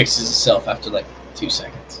then, like, fixes itself after like 2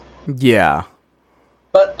 seconds. Yeah.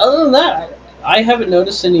 But other than that, I haven't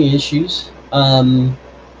noticed any issues. I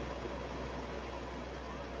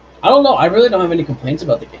don't know. I really don't have any complaints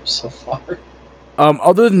about the game so far.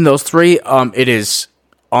 Other than those three, it is,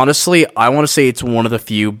 honestly, I want to say it's one of the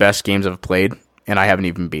few best games I've played, and I haven't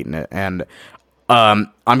even beaten it. And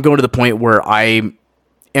I'm going to the point where I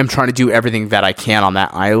am trying to do everything that I can on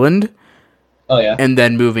that island. Oh, yeah. And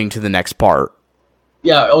then moving to the next part.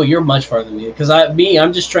 Yeah, oh, you're much farther than me. Because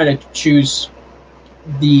I'm just trying to choose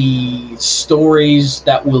the stories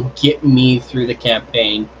that will get me through the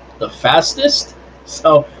campaign the fastest.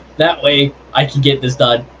 So that way I can get this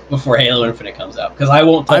done before Halo Infinite comes out. Because I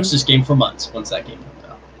won't touch this game for months once that game comes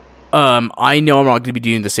out. I know I'm not going to be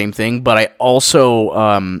doing the same thing, but I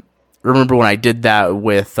also remember when I did that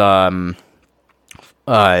with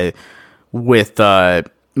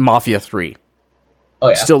Mafia 3. Oh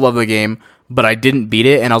yeah. Still love the game, but I didn't beat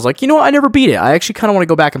it, and I was like, you know what? I never beat it. I actually kind of want to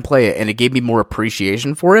go back and play it, and it gave me more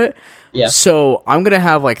appreciation for it. Yeah. So I'm going to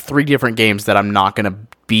have like 3 different games that I'm not going to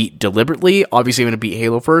beat deliberately. Obviously, I'm going to beat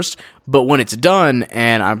Halo first, but when it's done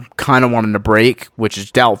and I'm kind of wanting to break, which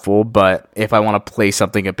is doubtful, but if I want to play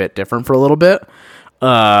something a bit different for a little bit,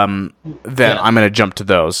 then I'm going to jump to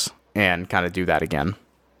those and kind of do that again.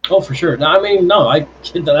 Oh, for sure. No, I mean,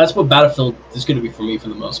 that's what Battlefield is going to be for me for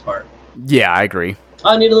the most part. Yeah, I agree.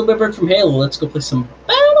 I need a little bit of break from Halo. Let's go play some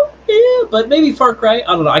Battlefield. But maybe Far Cry. I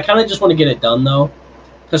don't know. I kind of just want to get it done, though.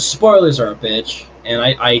 Because spoilers are a bitch. And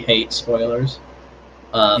I hate spoilers.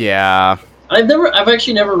 Yeah. I've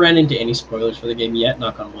actually never ran into any spoilers for the game yet,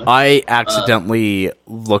 knock on wood. I accidentally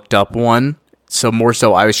looked up one. So more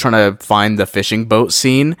so, I was trying to find the fishing boat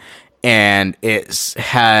scene. And it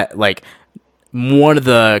had, like, one of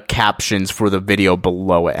the captions for the video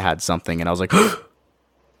below it had something. And I was like...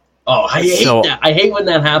 Oh, I hate that. I hate when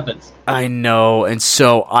that happens. I know, and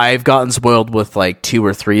so I've gotten spoiled with like 2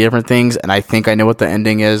 or 3 different things, and I think I know what the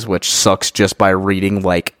ending is, which sucks just by reading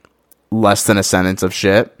like less than a sentence of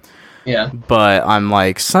shit. Yeah. But I'm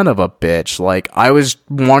like, son of a bitch. Like, I was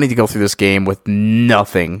wanting to go through this game with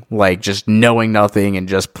nothing, like just knowing nothing and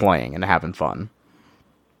just playing and having fun.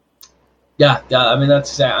 Yeah, I mean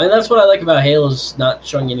that's what I like about Halo's not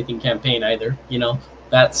showing anything campaign either.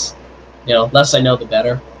 That's less I know the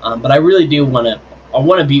better. But I really do want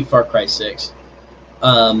to beat Far Cry 6.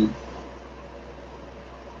 I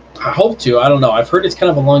hope to. I don't know. I've heard it's kind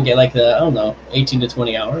of a long game, like 18 to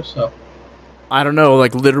 20 hours. So I don't know.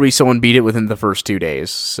 Like literally, someone beat it within the first 2 days.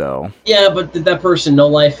 So yeah, but did that person no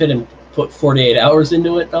life it and put 48 hours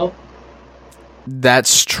into it though?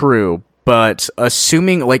 That's true. But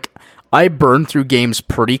assuming like I burn through games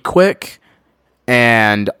pretty quick,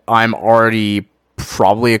 and I'm already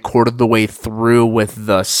probably a quarter of the way through with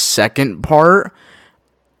the second part.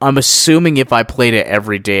 I'm assuming if I played it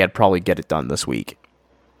every day, I'd probably get it done this week.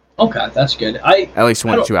 Okay, that's good. At least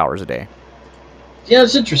 1 to 2 hours a day. Yeah,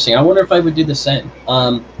 it's interesting. I wonder if I would do the same.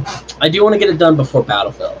 I do want to get it done before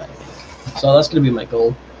Battlefield, I think. So that's going to be my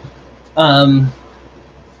goal.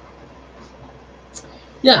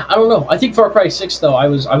 Yeah, I don't know. I think Far Cry 6, though, I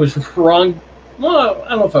was wrong. Well, I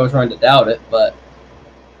don't know if I was wrong to doubt it, but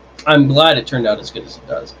I'm glad it turned out as good as it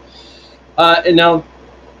does. And now,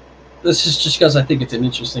 this is just because I think it's an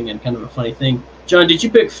interesting and kind of a funny thing. John, did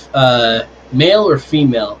you pick male or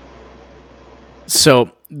female?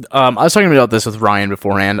 So, I was talking about this with Ryan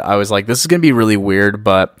beforehand. I was like, this is going to be really weird,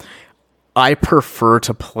 but I prefer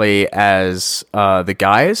to play as the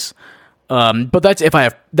guys. But that's if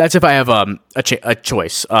I have a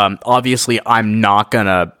choice. Obviously, I'm not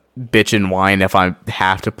gonna bitch and whine if I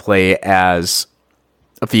have to play as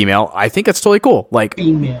a female. I think that's totally cool. Like,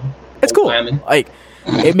 female, it's cool. Like,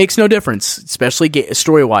 it makes no difference, especially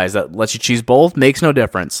story wise. That lets you choose both. Makes no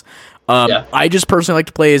difference. I just personally like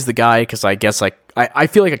to play as the guy because I guess like I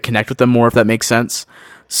feel like I connect with them more, if that makes sense.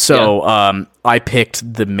 So I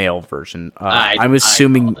picked the male version. I'm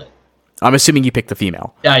assuming you picked the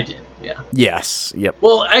female. Yeah, I did. Yeah. Yes. Yep.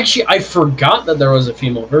 Well, actually, I forgot that there was a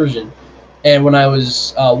female version, and when I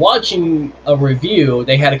was watching a review,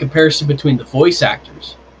 they had a comparison between the voice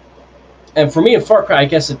actors. And for me in Far Cry, I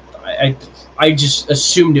guess I just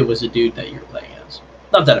assumed it was a dude that you're playing as.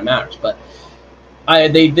 Not that it matters, but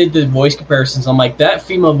they did the voice comparisons. I'm like, that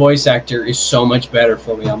female voice actor is so much better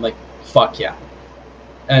for me. I'm like, fuck yeah.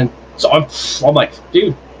 And so I'm like,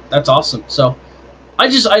 dude, that's awesome. So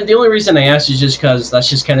the only reason I asked is just because that's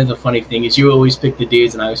just kind of the funny thing is you always pick the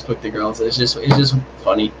dudes and I always pick the girls. It's just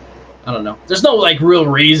funny. I don't know. There's no like real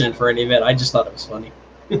reason for any of it. I just thought it was funny.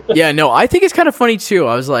 Yeah, no, I think it's kind of funny too.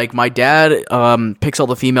 I was like, my dad picks all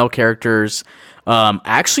the female characters.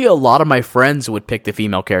 Actually, a lot of my friends would pick the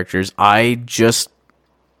female characters. I just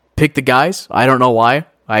pick the guys. I don't know why.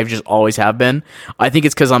 I've just always have been. I think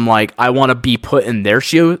it's because I'm like, I want to be put in their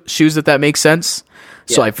shoes, if that makes sense.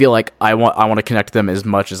 So I feel like I want to connect them as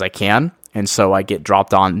much as I can, and so I get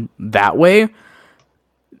dropped on that way.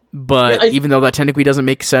 But even though that technically doesn't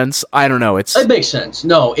make sense, I don't know. It makes sense.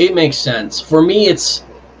 No, it makes sense. For me, it's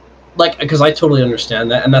like, because I totally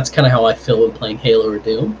understand that, and that's kind of how I feel when playing Halo or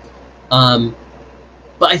Doom. But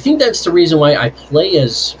I think that's the reason why I play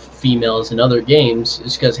as females in other games,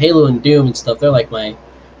 is because Halo and Doom and stuff, they're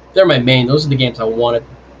my main. Those are the games I want to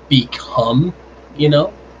become, you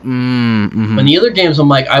know? Mm-hmm. In the other games, I'm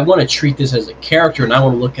like, I want to treat this as a character, and I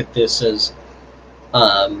want to look at this as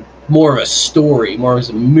more of a story, more as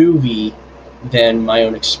a movie than my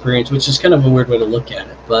own experience, which is kind of a weird way to look at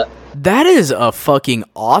it. But that is a fucking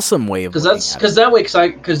awesome way of because that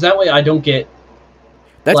way I don't get.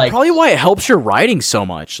 That's probably why it helps your writing so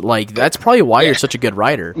much. Like, that's probably why you're such a good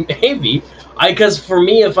writer. Maybe. Because for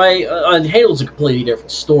me, Halo's a completely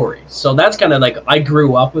different story. So that's kind of like, I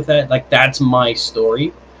grew up with that. Like, that's my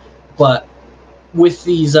story. But with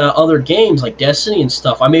these other games, like Destiny and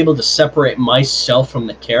stuff, I'm able to separate myself from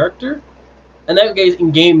the character. And that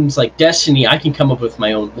in games like Destiny, I can come up with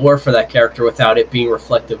my own lore for that character without it being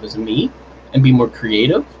reflective as me and be more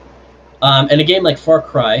creative. And a game like Far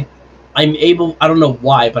Cry, I'm able, I don't know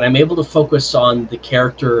why, but I'm able to focus on the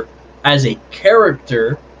character as a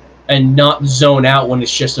character and not zone out when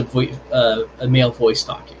it's just a male voice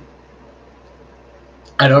talking.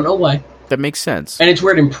 I don't know why. That makes sense. And it's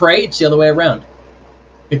weird in Prey, it's the other way around.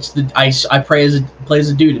 It's I play as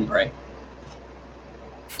a dude in Prey.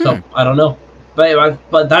 So, I don't know.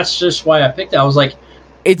 But that's just why I picked it. I was like,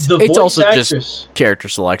 it's also actress, just character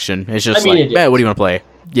selection. It's just what do you want to play?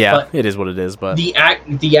 Yeah, but it is what it is. But the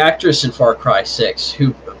actress in Far Cry 6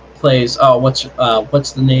 who plays what's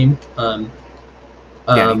the name?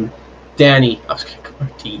 Danny. I was gonna call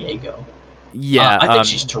her Diego. Yeah, I think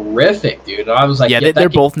she's terrific, dude. I was like, they're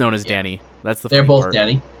both known as Danny. That's they're both part.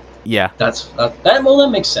 Danny. Yeah, that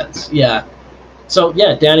makes sense. Yeah, so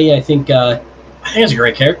yeah, Danny. I think it's a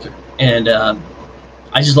great character, and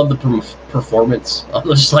I just love the performance. I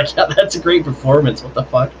was just like, yeah, that's a great performance. What the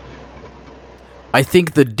fuck? I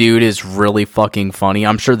think the dude is really fucking funny.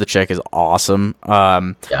 I'm sure the chick is awesome.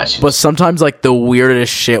 But sometimes like the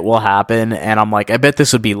weirdest shit will happen, and I'm like, I bet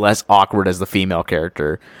this would be less awkward as the female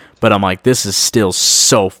character. But I'm like, this is still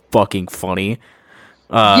so fucking funny.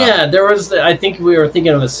 There was. I think we were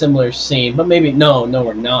thinking of a similar scene, but maybe no,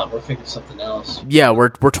 we're not. We're thinking of something else. Yeah, we're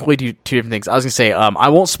totally two different things. I was gonna say, I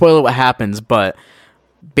won't spoil what happens, but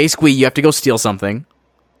basically, you have to go steal something.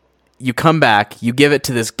 You come back, you give it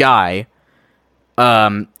to this guy.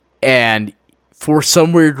 And for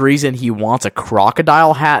some weird reason, he wants a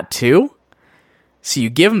crocodile hat too. So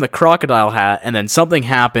you give him the crocodile hat, and then something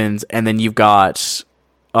happens, and then you've got,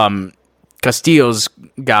 Castillo's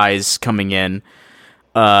guys coming in.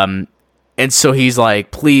 And so he's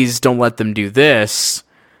like, please don't let them do this.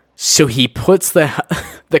 So he puts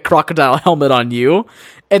the crocodile helmet on you,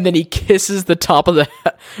 and then he kisses the top of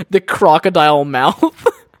the crocodile mouth,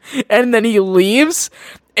 and then he leaves.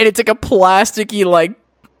 And it's like a plasticky, like,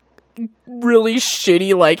 really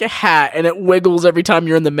shitty, like, hat, and it wiggles every time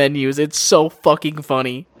you're in the menus. It's so fucking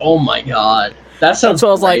funny. Oh my god. That sounds So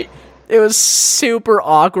I was like, it was super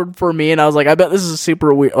awkward for me, and I was like, I bet this is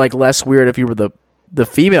super weird, like, less weird if you were the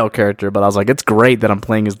female character, but I was like, it's great that I'm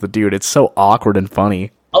playing as the dude. It's so awkward and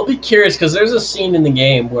funny. I'll be curious, because there's a scene in the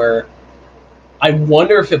game where I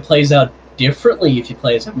wonder if it plays out differently if you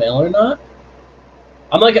play as a male or not.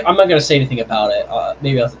 I'm not gonna say anything about it.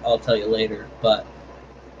 Maybe I'll tell you later. But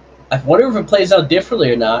I wonder if it plays out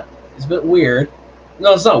differently or not. It's a bit weird.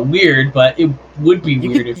 No, it's not weird, but it would be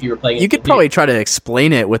weird if you were playing. You could probably try to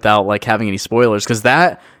explain it without like having any spoilers, because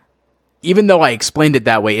that, even though I explained it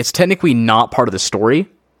that way, it's technically not part of the story.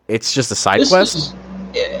 It's just a side quest.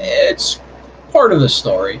 It's part of the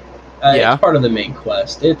story. It's part of the main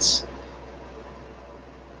quest.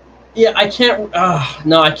 Yeah, I can't.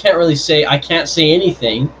 No, I can't really say. I can't say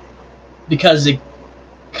anything because it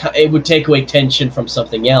would take away tension from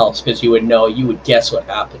something else. Because you would guess what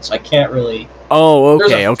happens. I can't really. Oh,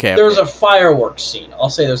 okay. There's a fireworks scene. I'll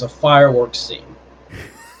say there's a fireworks scene.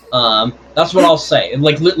 That's what I'll say.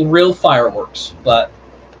 Like real fireworks, but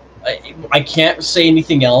I can't say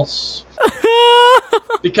anything else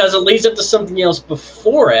because it leads up to something else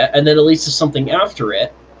before it, and then it leads to something after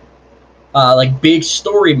it. Like big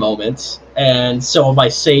story moments, and so if I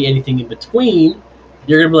say anything in between,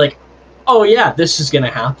 you're gonna be like, "Oh yeah, this is gonna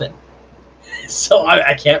happen." So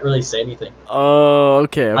I can't really say anything. Oh,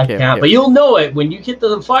 okay. I can't, but you'll know it when you get to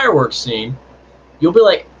the fireworks scene. You'll be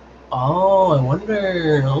like, "Oh, I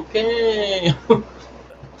wonder." Okay.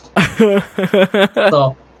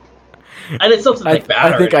 So, and it's something like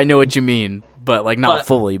that. I think I know what you mean, but like not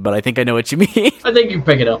fully. But I think I know what you mean. I think you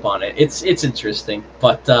pick it up on it. It's interesting,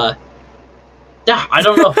 but. Yeah, I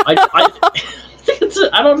don't know.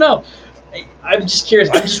 I don't know. I'm just curious.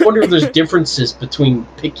 I'm just wondering if there's differences between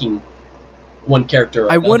picking one character.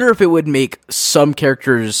 I wonder if it would make some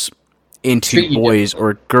characters into boys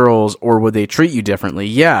or girls, or would they treat you differently?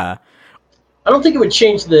 Yeah. I don't think it would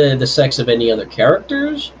change the sex of any other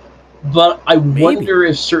characters, but I wonder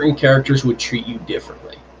if certain characters would treat you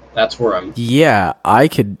differently. That's where I'm... Yeah, I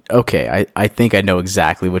could... Okay, I think I know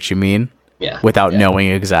exactly what you mean. Yeah. Without knowing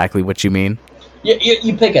exactly what you mean.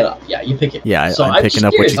 You pick it up. Yeah, you pick it. Yeah, so I'm picking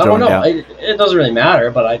up what you're throwing down. It doesn't really matter,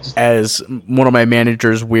 but I just... As one of my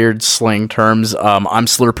manager's weird slang terms, I'm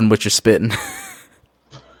slurping what you're spitting.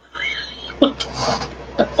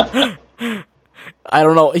 I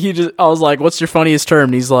don't know. I was like, what's your funniest term?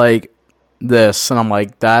 And he's like, this. And I'm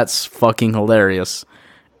like, that's fucking hilarious.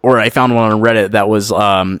 Or I found one on Reddit that was,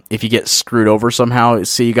 if you get screwed over somehow,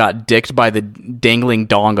 so you got dicked by the dangling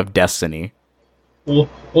dong of destiny. What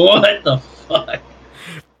the fuck?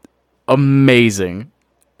 Amazing.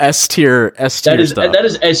 S tier stuff. That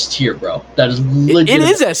is S tier, bro. That is legit. It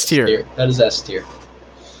is S tier. That is S tier.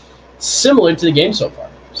 Similar to the game so far.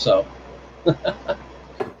 So.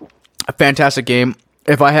 A fantastic game.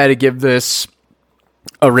 If I had to give this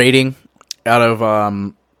a rating out of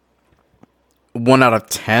 1 out of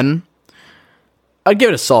 10, I'd give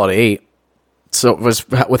it a solid 8. So it was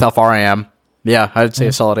with how far I am. Yeah, I'd say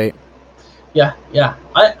a solid 8. Yeah.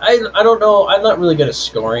 I don't know. I'm not really good at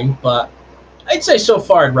scoring, but I'd say so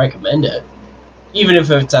far I'd recommend it. Even if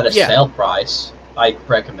it's at a sale price, I'd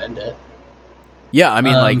recommend it. Yeah, I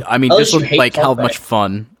mean, just look like how much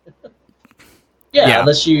fun. Yeah,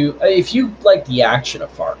 if you like the action of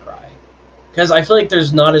Far Cry, because I feel like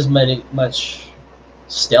there's not as much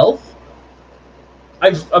stealth.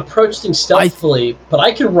 I've approached things stealthily, but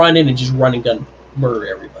I can run in and just run and gun murder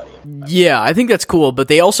everybody. Yeah, I think that's cool, but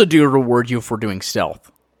they also do reward you for doing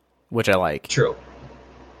stealth, which I like. True.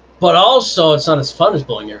 But also, it's not as fun as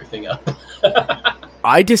blowing everything up.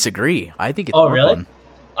 I disagree. I think it's more really? fun.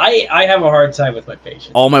 I have a hard time with my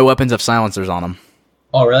patience. All my weapons have silencers on them.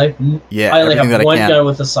 Oh, really? Yeah, I only have one gun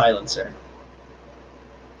with a silencer.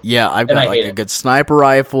 Yeah, I've got like a good sniper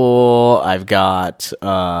rifle. I've got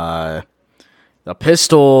a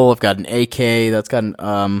pistol. I've got an AK. That's got an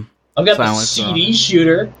I've got the CD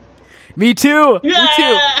shooter. Me too. Yeah! Me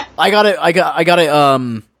too. I got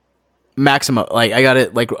it. Maximum. Like I got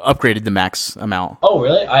it. Like upgraded the max amount. Oh,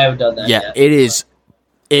 really? I haven't done that yet. Yeah, it is.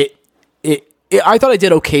 It. I thought I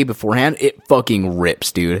did okay beforehand. It fucking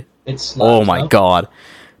rips, dude. Oh my god,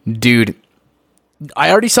 dude!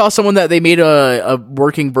 I already saw someone that they made a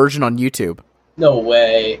working version on YouTube. No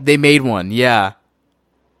way. They made one, yeah.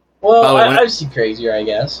 Well, I've seen crazier, I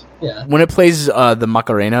guess. Yeah. When it plays the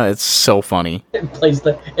Macarena, it's so funny. It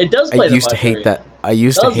does play. I used to hate that. I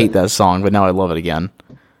used to hate that song, but now I love it again.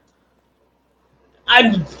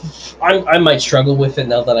 I might struggle with it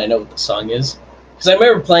now that I know what the song is, because I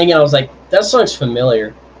remember playing it. I was like, that song's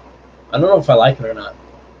familiar. I don't know if I like it or not.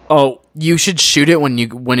 Oh, you should shoot it when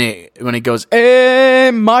it goes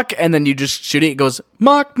Mac, and then you just shoot it. It goes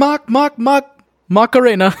Mac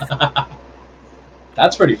Macarena.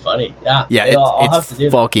 That's pretty funny. Yeah. Yeah,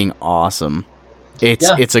 it's fucking awesome.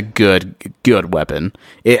 It's a good weapon.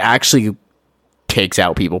 It actually takes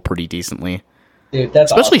out people pretty decently. Dude,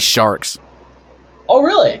 that's especially awesome. Sharks. Oh,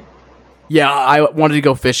 really? Yeah, I wanted to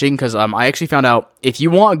go fishing because I actually found out if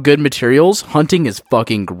you want good materials, hunting is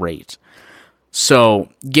fucking great. So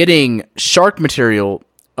getting shark material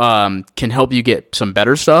can help you get some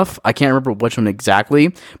better stuff. I can't remember which one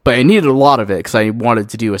exactly, but I needed a lot of it because I wanted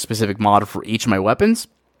to do a specific mod for each of my weapons.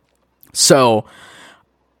 So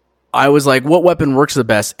I was like, what weapon works the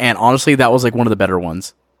best? And honestly, that was like one of the better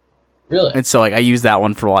ones. Really? And so like I used that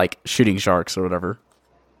one for like shooting sharks or whatever.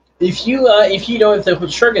 If the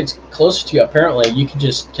shark gets closer to you, apparently you can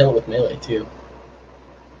just kill it with melee too.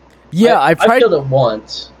 Yeah, I've killed it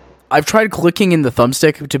once. I've tried clicking in the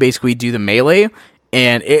thumbstick to basically do the melee,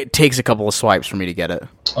 and it takes a couple of swipes for me to get it.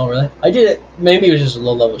 Oh, really? I did it. Maybe it was just a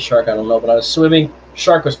low-level shark, I don't know, but I was swimming,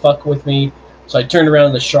 shark was fucking with me, so I turned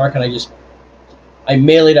around the shark, and I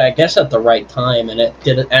meleeed, I guess, at the right time, and it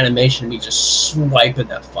did an animation of me just swiping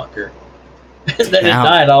that fucker. And then it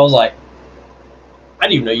died, I was like, I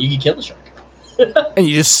didn't even know you could kill the shark. And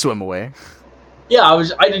you just swim away. Yeah,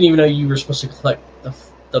 I didn't even know you were supposed to collect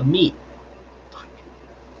the meat.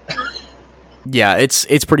 Yeah,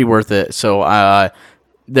 it's pretty worth it. So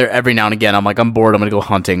there every now and again, I'm like, I'm bored, I'm gonna go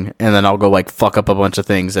hunting, and then I'll go like fuck up a bunch of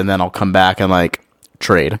things, and then I'll come back and like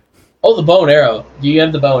trade. Oh, the bow and arrow. Do you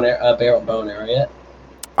have the bow and arrow yet?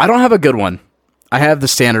 I don't have a good one. I have the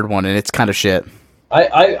standard one, and it's kind of shit.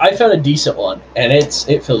 I found a decent one, and it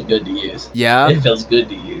feels good to use. Yeah, it feels good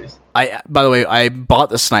to use. By the way, I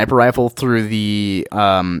bought the sniper rifle through the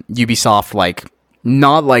Ubisoft, like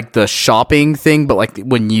not like the shopping thing, but like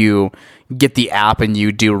when you get the app and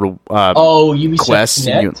you do Ubisoft quests.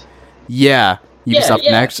 Connect? Ubisoft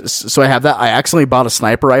Connect. So I have that. I accidentally bought a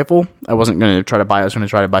sniper rifle. I wasn't going to try to buy it. I was going to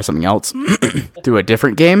try to buy something else through a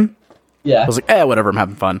different game. Yeah. I was like, whatever, I'm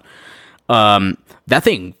having fun. That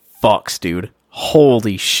thing fucks, dude.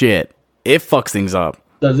 Holy shit. It fucks things up.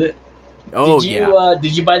 Does it? Oh, yeah.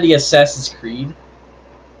 Did you buy the Assassin's Creed?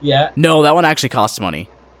 Yeah? No, that one actually costs money.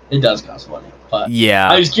 It does cost money. But yeah.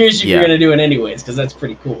 I was curious if you were going to do it anyways, because that's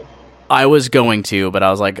pretty cool. I was going to, but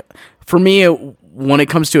I was like, for me, when it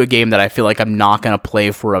comes to a game that I feel like I'm not going to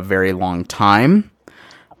play for a very long time,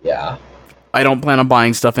 yeah, I don't plan on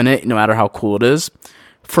buying stuff in it, no matter how cool it is.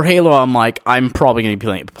 For Halo, I'm like, I'm probably going to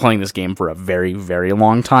be playing this game for a very, very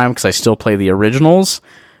long time because I still play the originals.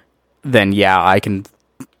 Then, yeah, I can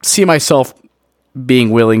see myself being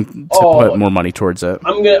willing to put more money towards it.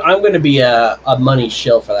 I'm gonna be a money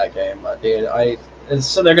shill for that game, dude.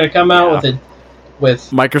 So they're gonna come out with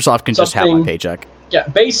Microsoft can just have my paycheck. Yeah,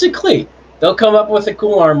 basically, they'll come up with a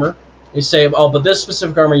cool armor. They say, oh, but this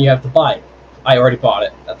specific armor you have to buy. I already bought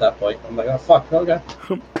it at that point. I'm like, oh fuck, okay.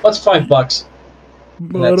 What's $5?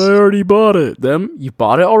 But I already bought it. Them? You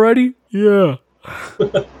bought it already? Yeah.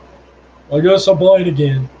 I guess I'll buy it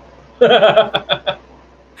again.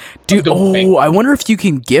 Dude, I wonder if you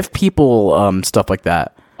can gift people stuff like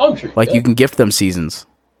that. Oh, I'm sure you can gift them seasons.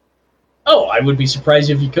 Oh, I would be surprised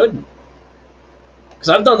if you couldn't. Because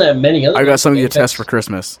I've done that in many other I got something to test for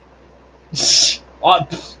Christmas. I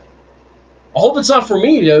hope it's not for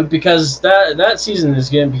me, dude, because that season is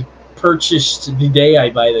going to be purchased the day I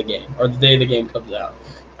buy the game, or the day the game comes out.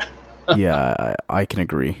 Yeah, I can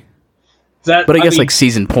agree. But I guess like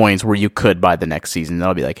season points where you could buy the next season.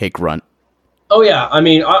 That'll be like, hey, Grunt. Oh, yeah. I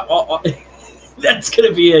mean, that's going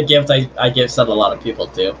to be a gift I give some a lot of people,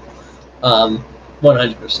 too.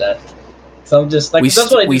 100%. So I'm just like, that's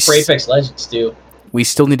what I do for Apex Legends, too. We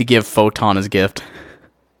still need to give Photon his gift.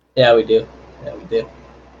 Yeah, we do.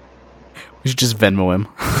 We should just Venmo him.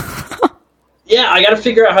 Yeah, I got to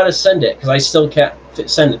figure out how to send it, because I still can't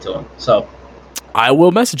send it to him, so. I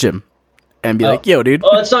will message him and be like, yo, dude.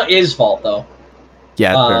 Oh, it's not his fault, though.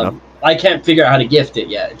 Yeah, fair enough. I can't figure out how to gift it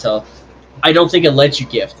yet until... I don't think it lets you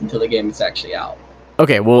gift until the game is actually out.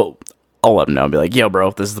 Okay, well, I'll let him know and be like, yo, bro,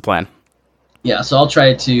 this is the plan. Yeah, so I'll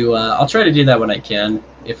try to do that when I can,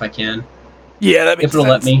 if I can. Yeah, that makes sense. If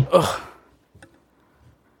it'll let me. Ugh.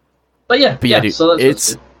 But yeah, dude, so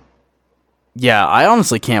that's good. Yeah, I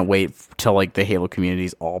honestly can't wait till like the Halo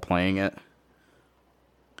community's all playing it.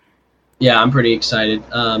 Yeah, I'm pretty excited.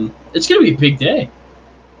 It's gonna be a big day.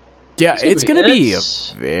 Yeah, it's gonna be a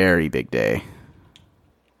very big day.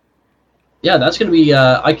 Yeah, that's gonna be.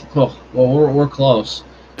 We're close.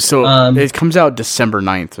 So it comes out December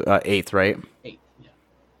 8th, right? 8th, yeah.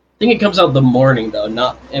 I think it comes out the morning though.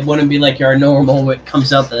 It wouldn't be like our normal. It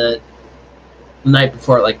comes out the night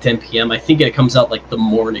before at like 10 p.m. I think it comes out like the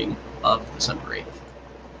morning of December 8th.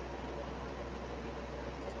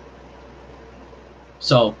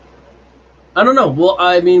 So, I don't know. Well,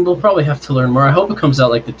 I mean, we'll probably have to learn more. I hope it comes out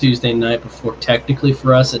like the Tuesday night before, technically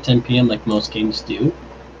for us at 10 p.m. like most games do.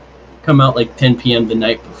 Come out like 10 p.m. the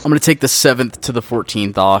night before. I'm going to take the 7th to the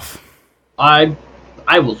 14th off. I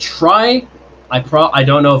will try. I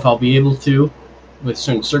don't know if I'll be able to with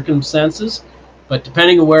certain circumstances, but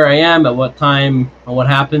depending on where I am, at what time, or what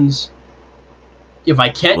happens, if I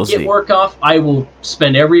can't get work off, I will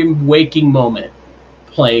spend every waking moment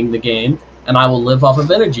playing the game, and I will live off of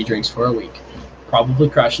energy drinks for a week. Probably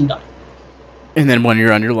crash and die. And then when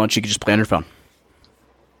you're on your lunch, you can just play on your phone.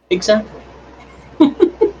 Exactly.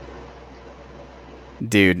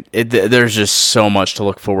 Dude, there's just so much to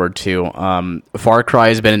look forward to. Far Cry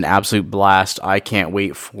has been an absolute blast. I can't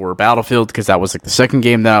wait for Battlefield because that was like the second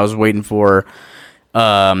game that I was waiting for.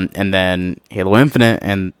 And then Halo Infinite,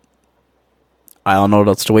 and I don't know what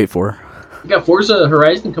else to wait for. You got Forza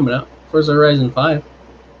Horizon coming out. Forza Horizon 5.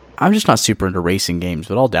 I'm just not super into racing games,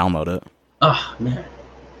 but I'll download it. Oh, man.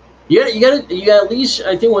 You gotta at least,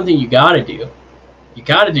 I think one thing you gotta do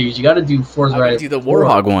is you gotta do Forza Horizon. Do the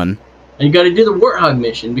Warthog one. And you got to do the Warthog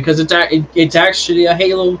mission because it's actually a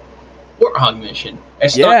Halo Warthog mission.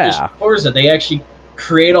 It's not just Forza. They actually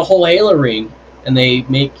create a whole Halo ring, and they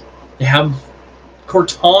have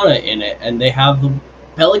Cortana in it, and they have the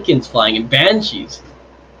Pelicans flying and Banshees.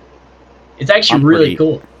 It's actually really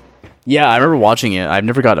cool. Yeah, I remember watching it. I've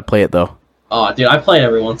never got to play it though. Oh, dude, I play it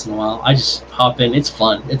every once in a while. I just hop in. It's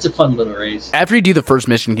fun. It's a fun little race. After you do the first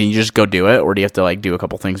mission, can you just go do it, or do you have to like do a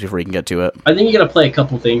couple things before you can get to it? I think you got to play a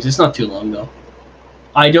couple things. It's not too long though.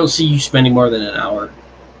 I don't see you spending more than an hour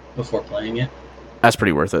before playing it. That's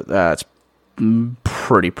pretty worth it. That's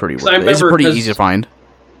pretty worth it. It's pretty easy to find.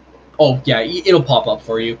 Oh yeah, it'll pop up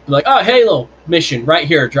for you. Like, oh, Halo mission right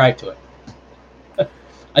here. Drive to it.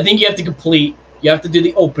 I think you have to complete. You have to do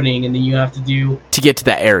the opening, and then you have to do to get to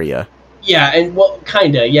that area. Yeah, and well,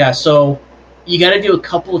 kinda, yeah. So you got to do a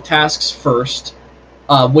couple of tasks first,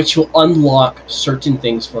 which will unlock certain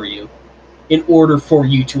things for you, in order for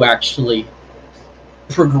you to actually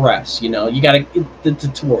progress. You know, you got to the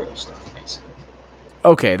tutorial stuff, basically.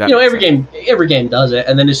 Okay, that every game does it,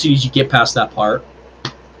 and then as soon as you get past that part,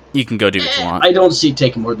 you can go do what you want. I don't see it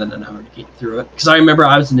taking more than an hour to get through it because I remember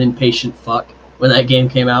I was an impatient fuck when that game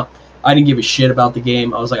came out. I didn't give a shit about the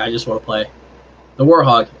game. I was like, I just want to play the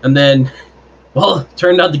Warhog. And then, well, it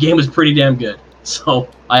turned out the game was pretty damn good. So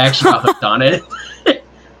I actually got hooked on it.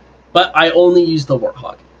 But I only use the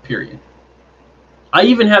Warhog, period. I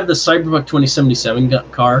even have the Cyberpunk 2077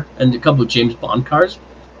 car and a couple of James Bond cars.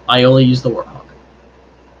 I only use the Warhog.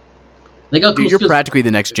 They got cool. Dude, you're practically the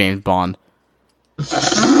next James Bond.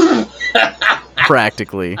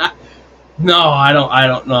 Practically. No, I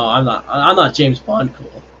don't know. I'm not James Bond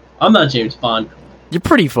cool. I'm not James Bond cool. You're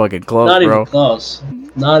pretty fucking close, not bro. Even close.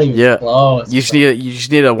 Not even close. You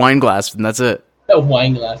just need a wine glass, and that's it. A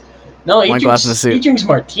wine glass. No, he drinks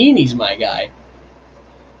martinis, my guy.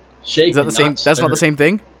 Is that the same? That's not the same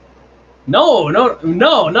thing? No, not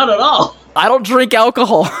at all. I don't drink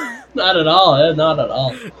alcohol. Not at all. Not at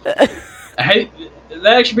all.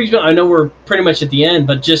 That actually brings me. I know we're pretty much at the end,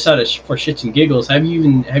 but just for shits and giggles, have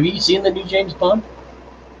you seen the new James Bond?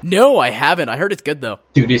 No, I haven't. I heard it's good though.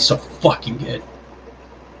 Dude, it's so fucking good.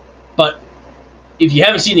 But if you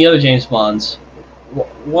haven't seen the other James Bonds,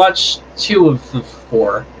 watch 2 of the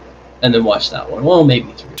 4, and then watch that one. Well,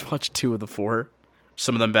 maybe 3. Watch 2 of the 4.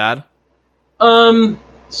 Some of them bad.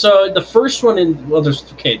 So the first one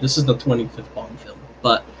this is the 25th Bond film,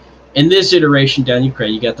 but in this iteration, Daniel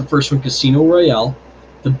Craig, you got the first one, Casino Royale,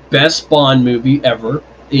 the best Bond movie ever,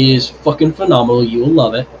 is fucking phenomenal. You will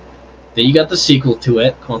love it. Then you got the sequel to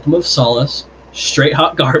it, Quantum of Solace, straight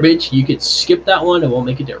hot garbage. You could skip that one; it won't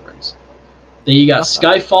make a difference. Then you got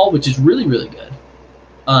Skyfall, which is really, really good.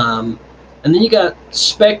 And then you got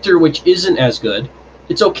Spectre, which isn't as good.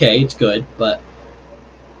 It's okay, it's good, but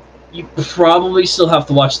you probably still have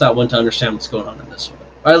to watch that one to understand what's going on in this one,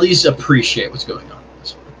 or at least appreciate what's going on in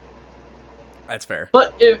this one. That's fair.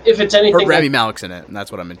 But if it's anything, Rami Malek's in it, and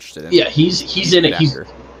that's what I'm interested in. Yeah, he's in it.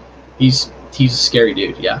 He's a scary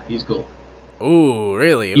dude. Yeah, he's cool. Ooh,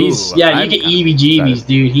 really? You get EBGBs,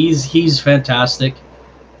 dude. He's fantastic.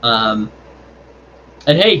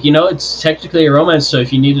 And hey, it's technically a romance, so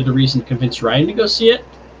if you needed a reason to convince Ryan to go see it,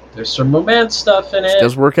 there's some romance stuff in it. It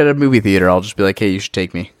does work at a movie theater. I'll just be like, hey, you should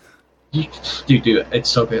take me. Dude, it's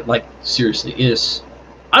so good. Like, seriously, it is.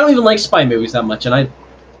 I don't even like spy movies that much, and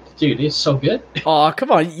dude, it's so good. Aw,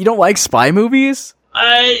 come on. You don't like spy movies?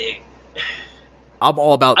 I'm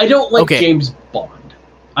all about... I don't like James Bond.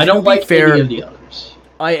 I don't like any of the others.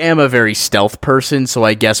 I am a very stealth person, so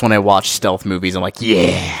I guess when I watch stealth movies, I'm like,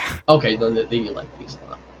 yeah. Okay, then you like these a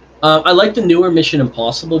lot. I like the newer Mission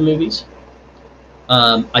Impossible movies.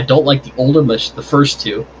 I don't like the first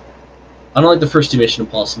 2. I don't like the first 2 Mission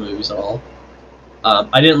Impossible movies at all.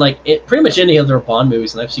 I didn't like pretty much any other Bond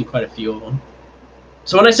movies, and I've seen quite a few of them.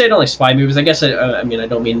 So when I say I don't like spy movies, I guess I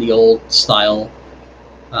don't mean the old style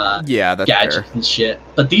that's gadgets fair. and shit.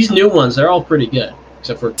 But these new ones, they're all pretty good.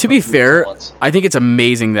 Except for, to be fair, I think it's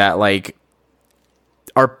amazing that like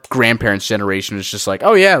our grandparents' generation is just like,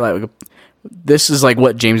 oh yeah, like, this is like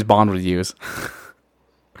what James Bond would use.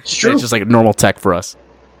 It's true. It's just like normal tech for us.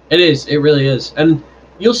 It is. It really is. And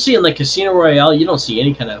you'll see in like Casino Royale, you don't see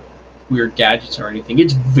any kind of weird gadgets or anything.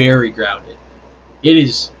 It's very grounded. It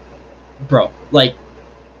is, bro. Like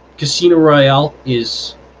Casino Royale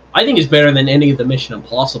I think is better than any of the Mission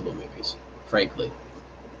Impossible movies, frankly.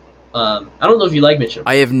 I don't know if you like Mission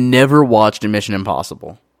Impossible. I have never watched a Mission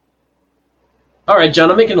Impossible. All right, John,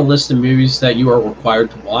 I'm making a list of movies that you are required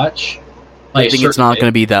to watch. I think it's not going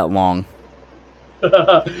to be that long.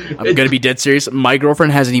 I'm going to be dead serious. My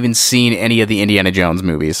girlfriend hasn't even seen any of the Indiana Jones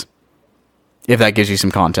movies. If that gives you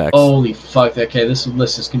some context. Holy fuck, okay, this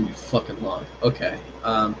list is going to be fucking long. Okay.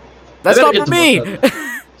 That's not for me!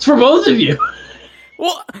 It's for both of you!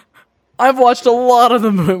 Well, I've watched a lot of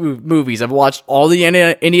the movies. I've watched all the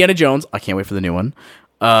Indiana Jones. I can't wait for the new one.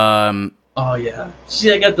 Oh, yeah.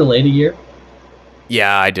 See, I got delayed a year?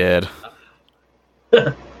 Yeah, I did.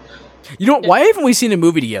 Why haven't we seen a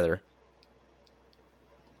movie together?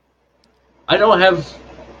 I don't have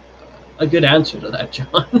a good answer to that,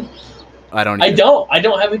 John. I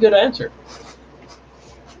don't have a good answer.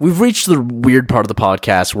 We've reached the weird part of the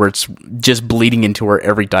podcast where it's just bleeding into our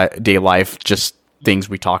everyday life, just things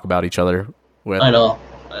we talk about each other with. I know.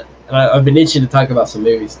 I've been itching to talk about some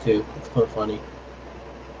movies, too. It's quite funny.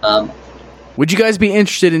 Would you guys be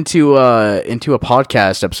interested into a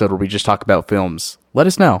podcast episode where we just talk about films? Let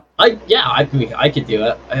us know. I could do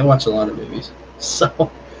it. I watch a lot of movies.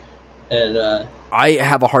 So... And I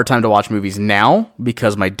have a hard time to watch movies now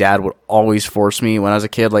because my dad would always force me when I was a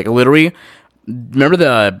kid. Like literally, remember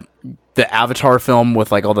the Avatar film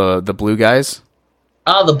with like all the blue guys?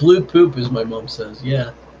 The blue poop, as my mom says.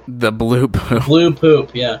 Yeah. The blue poop. Blue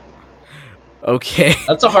poop. Yeah. Okay.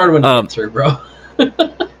 That's a hard one to answer, bro.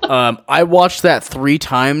 I watched that 3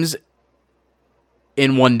 times,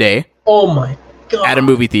 in one day. Oh my god! At a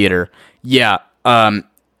movie theater. Yeah. I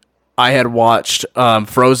had watched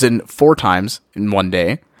Frozen 4 times in one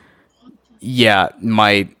day. Yeah,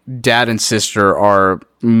 my dad and sister are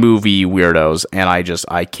movie weirdos, and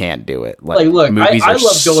I can't do it. Like look, movies I are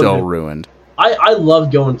love so ruined. I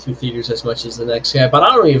love going to theaters as much as the next guy, but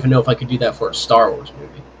I don't even know if I could do that for a Star Wars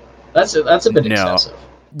movie. That's a bit excessive.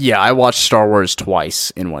 Yeah, I watched Star Wars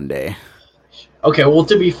twice in one day. Okay, well,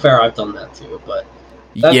 to be fair, I've done that too, but...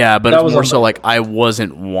 but it's more so like I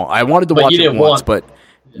wasn't... I wanted to watch it once, but...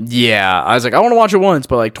 Yeah, I was like, I want to watch it once,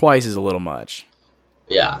 but like twice is a little much.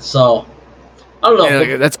 Yeah, so... I don't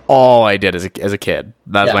know. And that's all I did as a kid.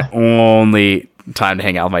 That was my only time to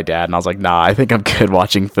hang out with my dad, and I was like, nah, I think I'm good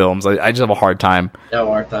watching films. I just have a hard time.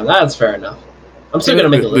 That's fair enough. I'm still going to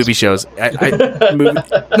make a list. Movie shows.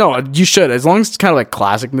 No, you should. As long as it's kind of like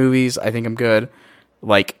classic movies, I think I'm good.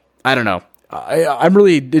 Like, I don't know. It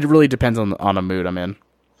really depends on a mood I'm in.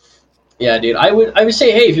 Yeah, dude. I would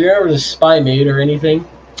say, hey, if you're ever in a spy mood or anything,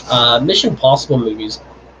 Mission Impossible movies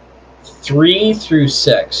 3 through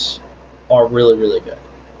 6 are really, really good.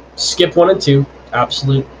 Skip 1 and 2,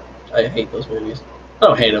 absolute. I hate those movies. I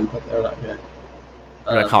don't hate them, but they're not good.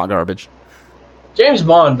 Like hot garbage. James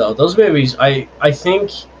Bond, though, those movies, I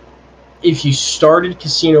think if you started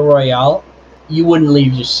Casino Royale, you wouldn't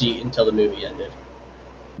leave your seat until the movie ended.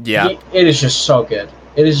 Yeah. It is just so good.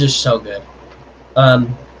 It is just so good. But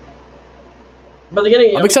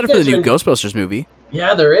again, I'm excited for the new Ghostbusters movie.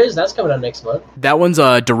 Yeah, there is. That's coming out next month. That one's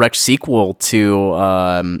a direct sequel to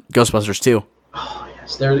Ghostbusters 2. Oh,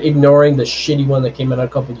 yes. They're ignoring the shitty one that came out a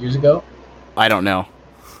couple of years ago. I don't know.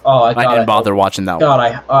 Oh, I didn't bother watching that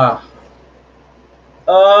one.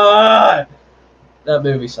 That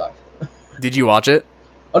movie sucked. Did you watch it?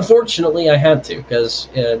 Unfortunately, I had to, because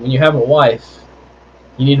when you have a wife,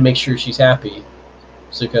 you need to make sure she's happy,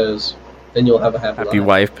 because then you'll have a happy life. Happy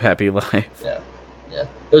wife, happy life. Yeah.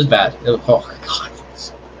 It was bad. Oh, God.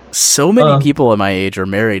 So many people at my age are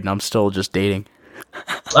married, and I'm still just dating.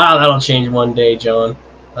 That'll change one day, John.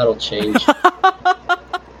 That'll change.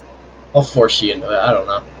 I'll force you into it. I don't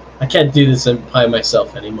know. I can't do this by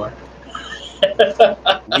myself anymore.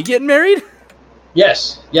 We getting married?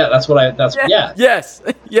 Yes. Yeah, that's what yeah. Yes.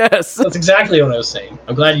 That's exactly what I was saying.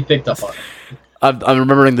 I'm glad you picked up on it. I'm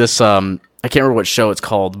remembering this, I can't remember what show it's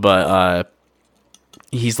called, but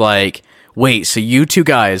he's like, wait, so you two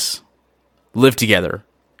guys live together?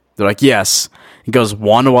 They're like, yes. He goes,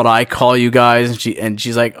 wonder what I call you guys? And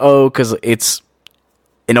she's like, oh, because it's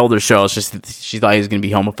an older show. It's just she thought he was going to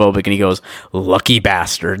be homophobic, and he goes, lucky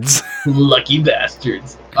bastards. Lucky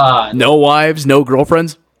bastards. No wives, no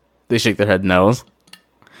girlfriends? They shake their head no's.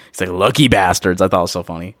 He's like, lucky bastards. I thought it was so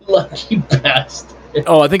funny. Lucky bastards.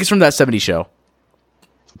 Oh, I think it's from that 70s show.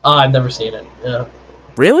 I've never seen it. Yeah.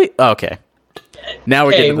 Really? Oh, okay. Now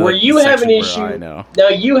we're getting to where you have an issue. I know. Now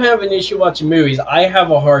you have an issue watching movies. I have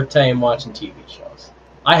a hard time watching TV shows.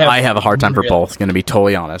 I have a hard time for both. Going to be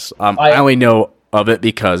totally honest. I only know of it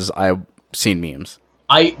because I've seen memes.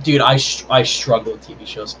 I struggle with TV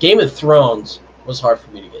shows. Game of Thrones was hard for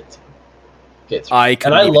me to get through. I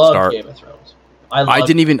love Game of Thrones.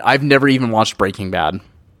 I've never even watched Breaking Bad.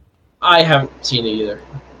 I haven't seen it either.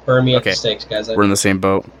 Burn me at the stakes, guys. We're in the same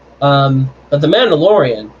boat. But The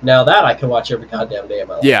Mandalorian, now that I could watch every goddamn day of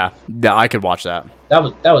my life. Yeah, I could watch that. That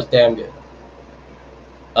was damn good.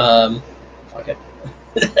 Fuck it.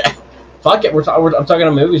 Fuck it. I'm talking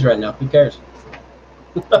about movies right now. Who cares?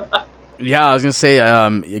 Yeah, I was gonna say.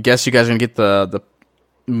 I guess you guys are gonna get the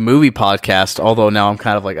movie podcast. Although now I'm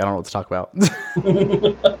kind of like, I don't know what to talk about.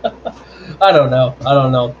 I don't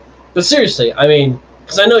know. But seriously, I mean,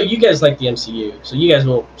 because I know you guys like the MCU, so you guys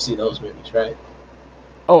will see those movies, right?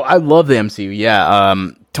 Oh, I love the MCU. Yeah,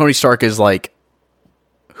 Tony Stark is like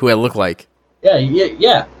who I look like.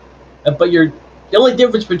 Yeah. But the only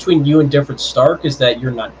difference between you and different Stark is that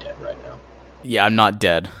you're not dead right now. Yeah, I'm not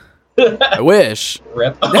dead. I wish.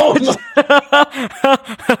 Rip. Oh,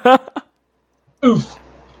 oof.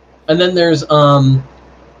 And then there's oh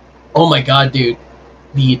my god, dude,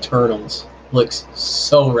 the Eternals looks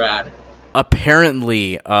so rad.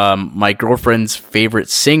 Apparently, my girlfriend's favorite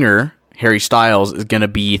singer, Harry Styles, is gonna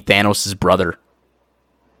be Thanos' brother.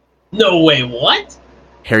 No way! What?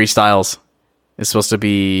 Harry Styles is supposed to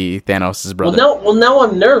be Thanos' brother. Well, now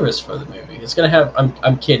I'm nervous for the movie. It's gonna have.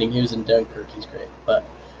 I'm kidding. He was in Dunkirk. He's great, but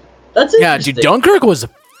that's interesting. Dude, Dunkirk was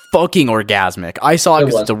fucking orgasmic. I saw it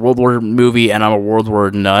because it's a World War movie, and I'm a World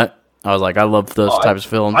War nut. I was like, I love those types of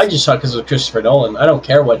films. I just saw it because of Christopher Nolan. I don't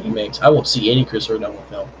care what he makes. I will see any Christopher Nolan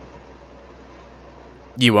film.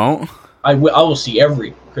 You won't? I will see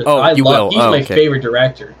every. Oh, you will. He's my favorite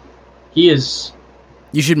director. He is.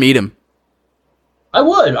 You should meet him. I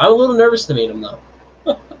would. I'm a little nervous to meet him, though.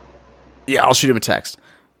 Yeah, I'll shoot him a text.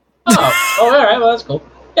 Oh, all right. Well, that's cool.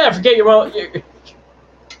 Yeah, forget your mom.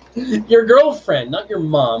 Your girlfriend, not your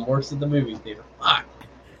mom, works at the movie theater. Fuck.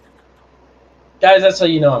 Guys, that's how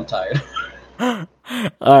you know I'm tired. All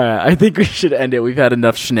right, I think we should end it. We've had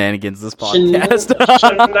enough shenanigans this podcast.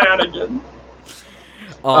 Shenanigans.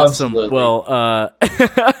 Awesome. Absolutely. Well,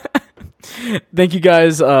 thank you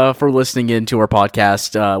guys for listening in to our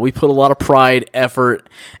podcast. We put a lot of pride, effort,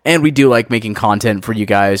 and we do like making content for you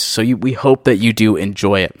guys. So we hope that you do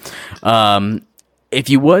enjoy it. If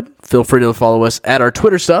you would, feel free to follow us at our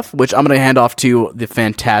Twitter stuff, which I'm going to hand off to the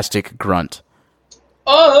fantastic Grunt.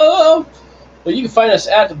 Oh, well, you can find us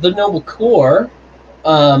at The Noble Core,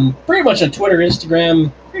 pretty much on Twitter, Instagram,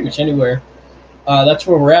 pretty much anywhere. That's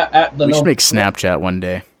where we're at the We Noble should make Core. Snapchat one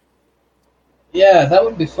day. Yeah, that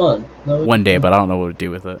would be fun. One day, but I don't know what to do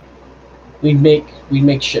with it. We'd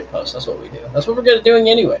make shit posts. That's what we do. That's what we're good at doing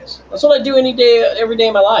anyways. That's what I do every day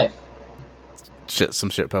of my life. Some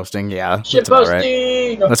shit posting, yeah. Shit that's about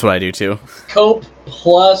posting! right. That's what I do too. Cope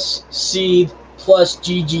plus Seed plus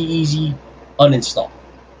GG Easy uninstall.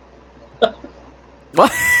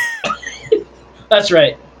 What? That's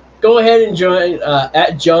right. Go ahead and join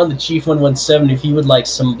at John the Chief 117 if you would like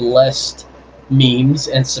some blessed memes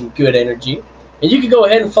and some good energy. And you can go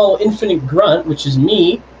ahead and follow Infinite Grunt, which is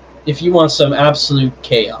me, if you want some absolute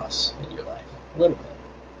chaos in your life. A little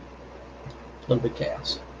bit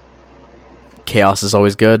chaos. Chaos is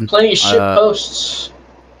always good. Plenty of shit posts,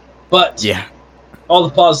 but yeah, all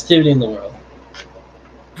the positivity in the world.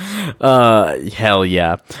 Hell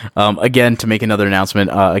yeah. Again, to make another announcement,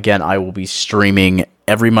 again, I will be streaming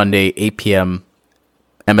every Monday, 8 p.m.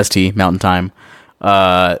 MST, Mountain Time.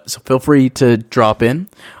 So feel free to drop in.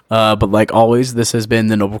 But like always, this has been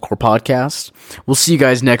the Noble Core Podcast. We'll see you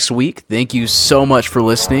guys next week. Thank you so much for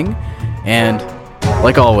listening. And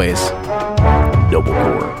like always, Noble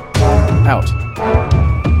Core out.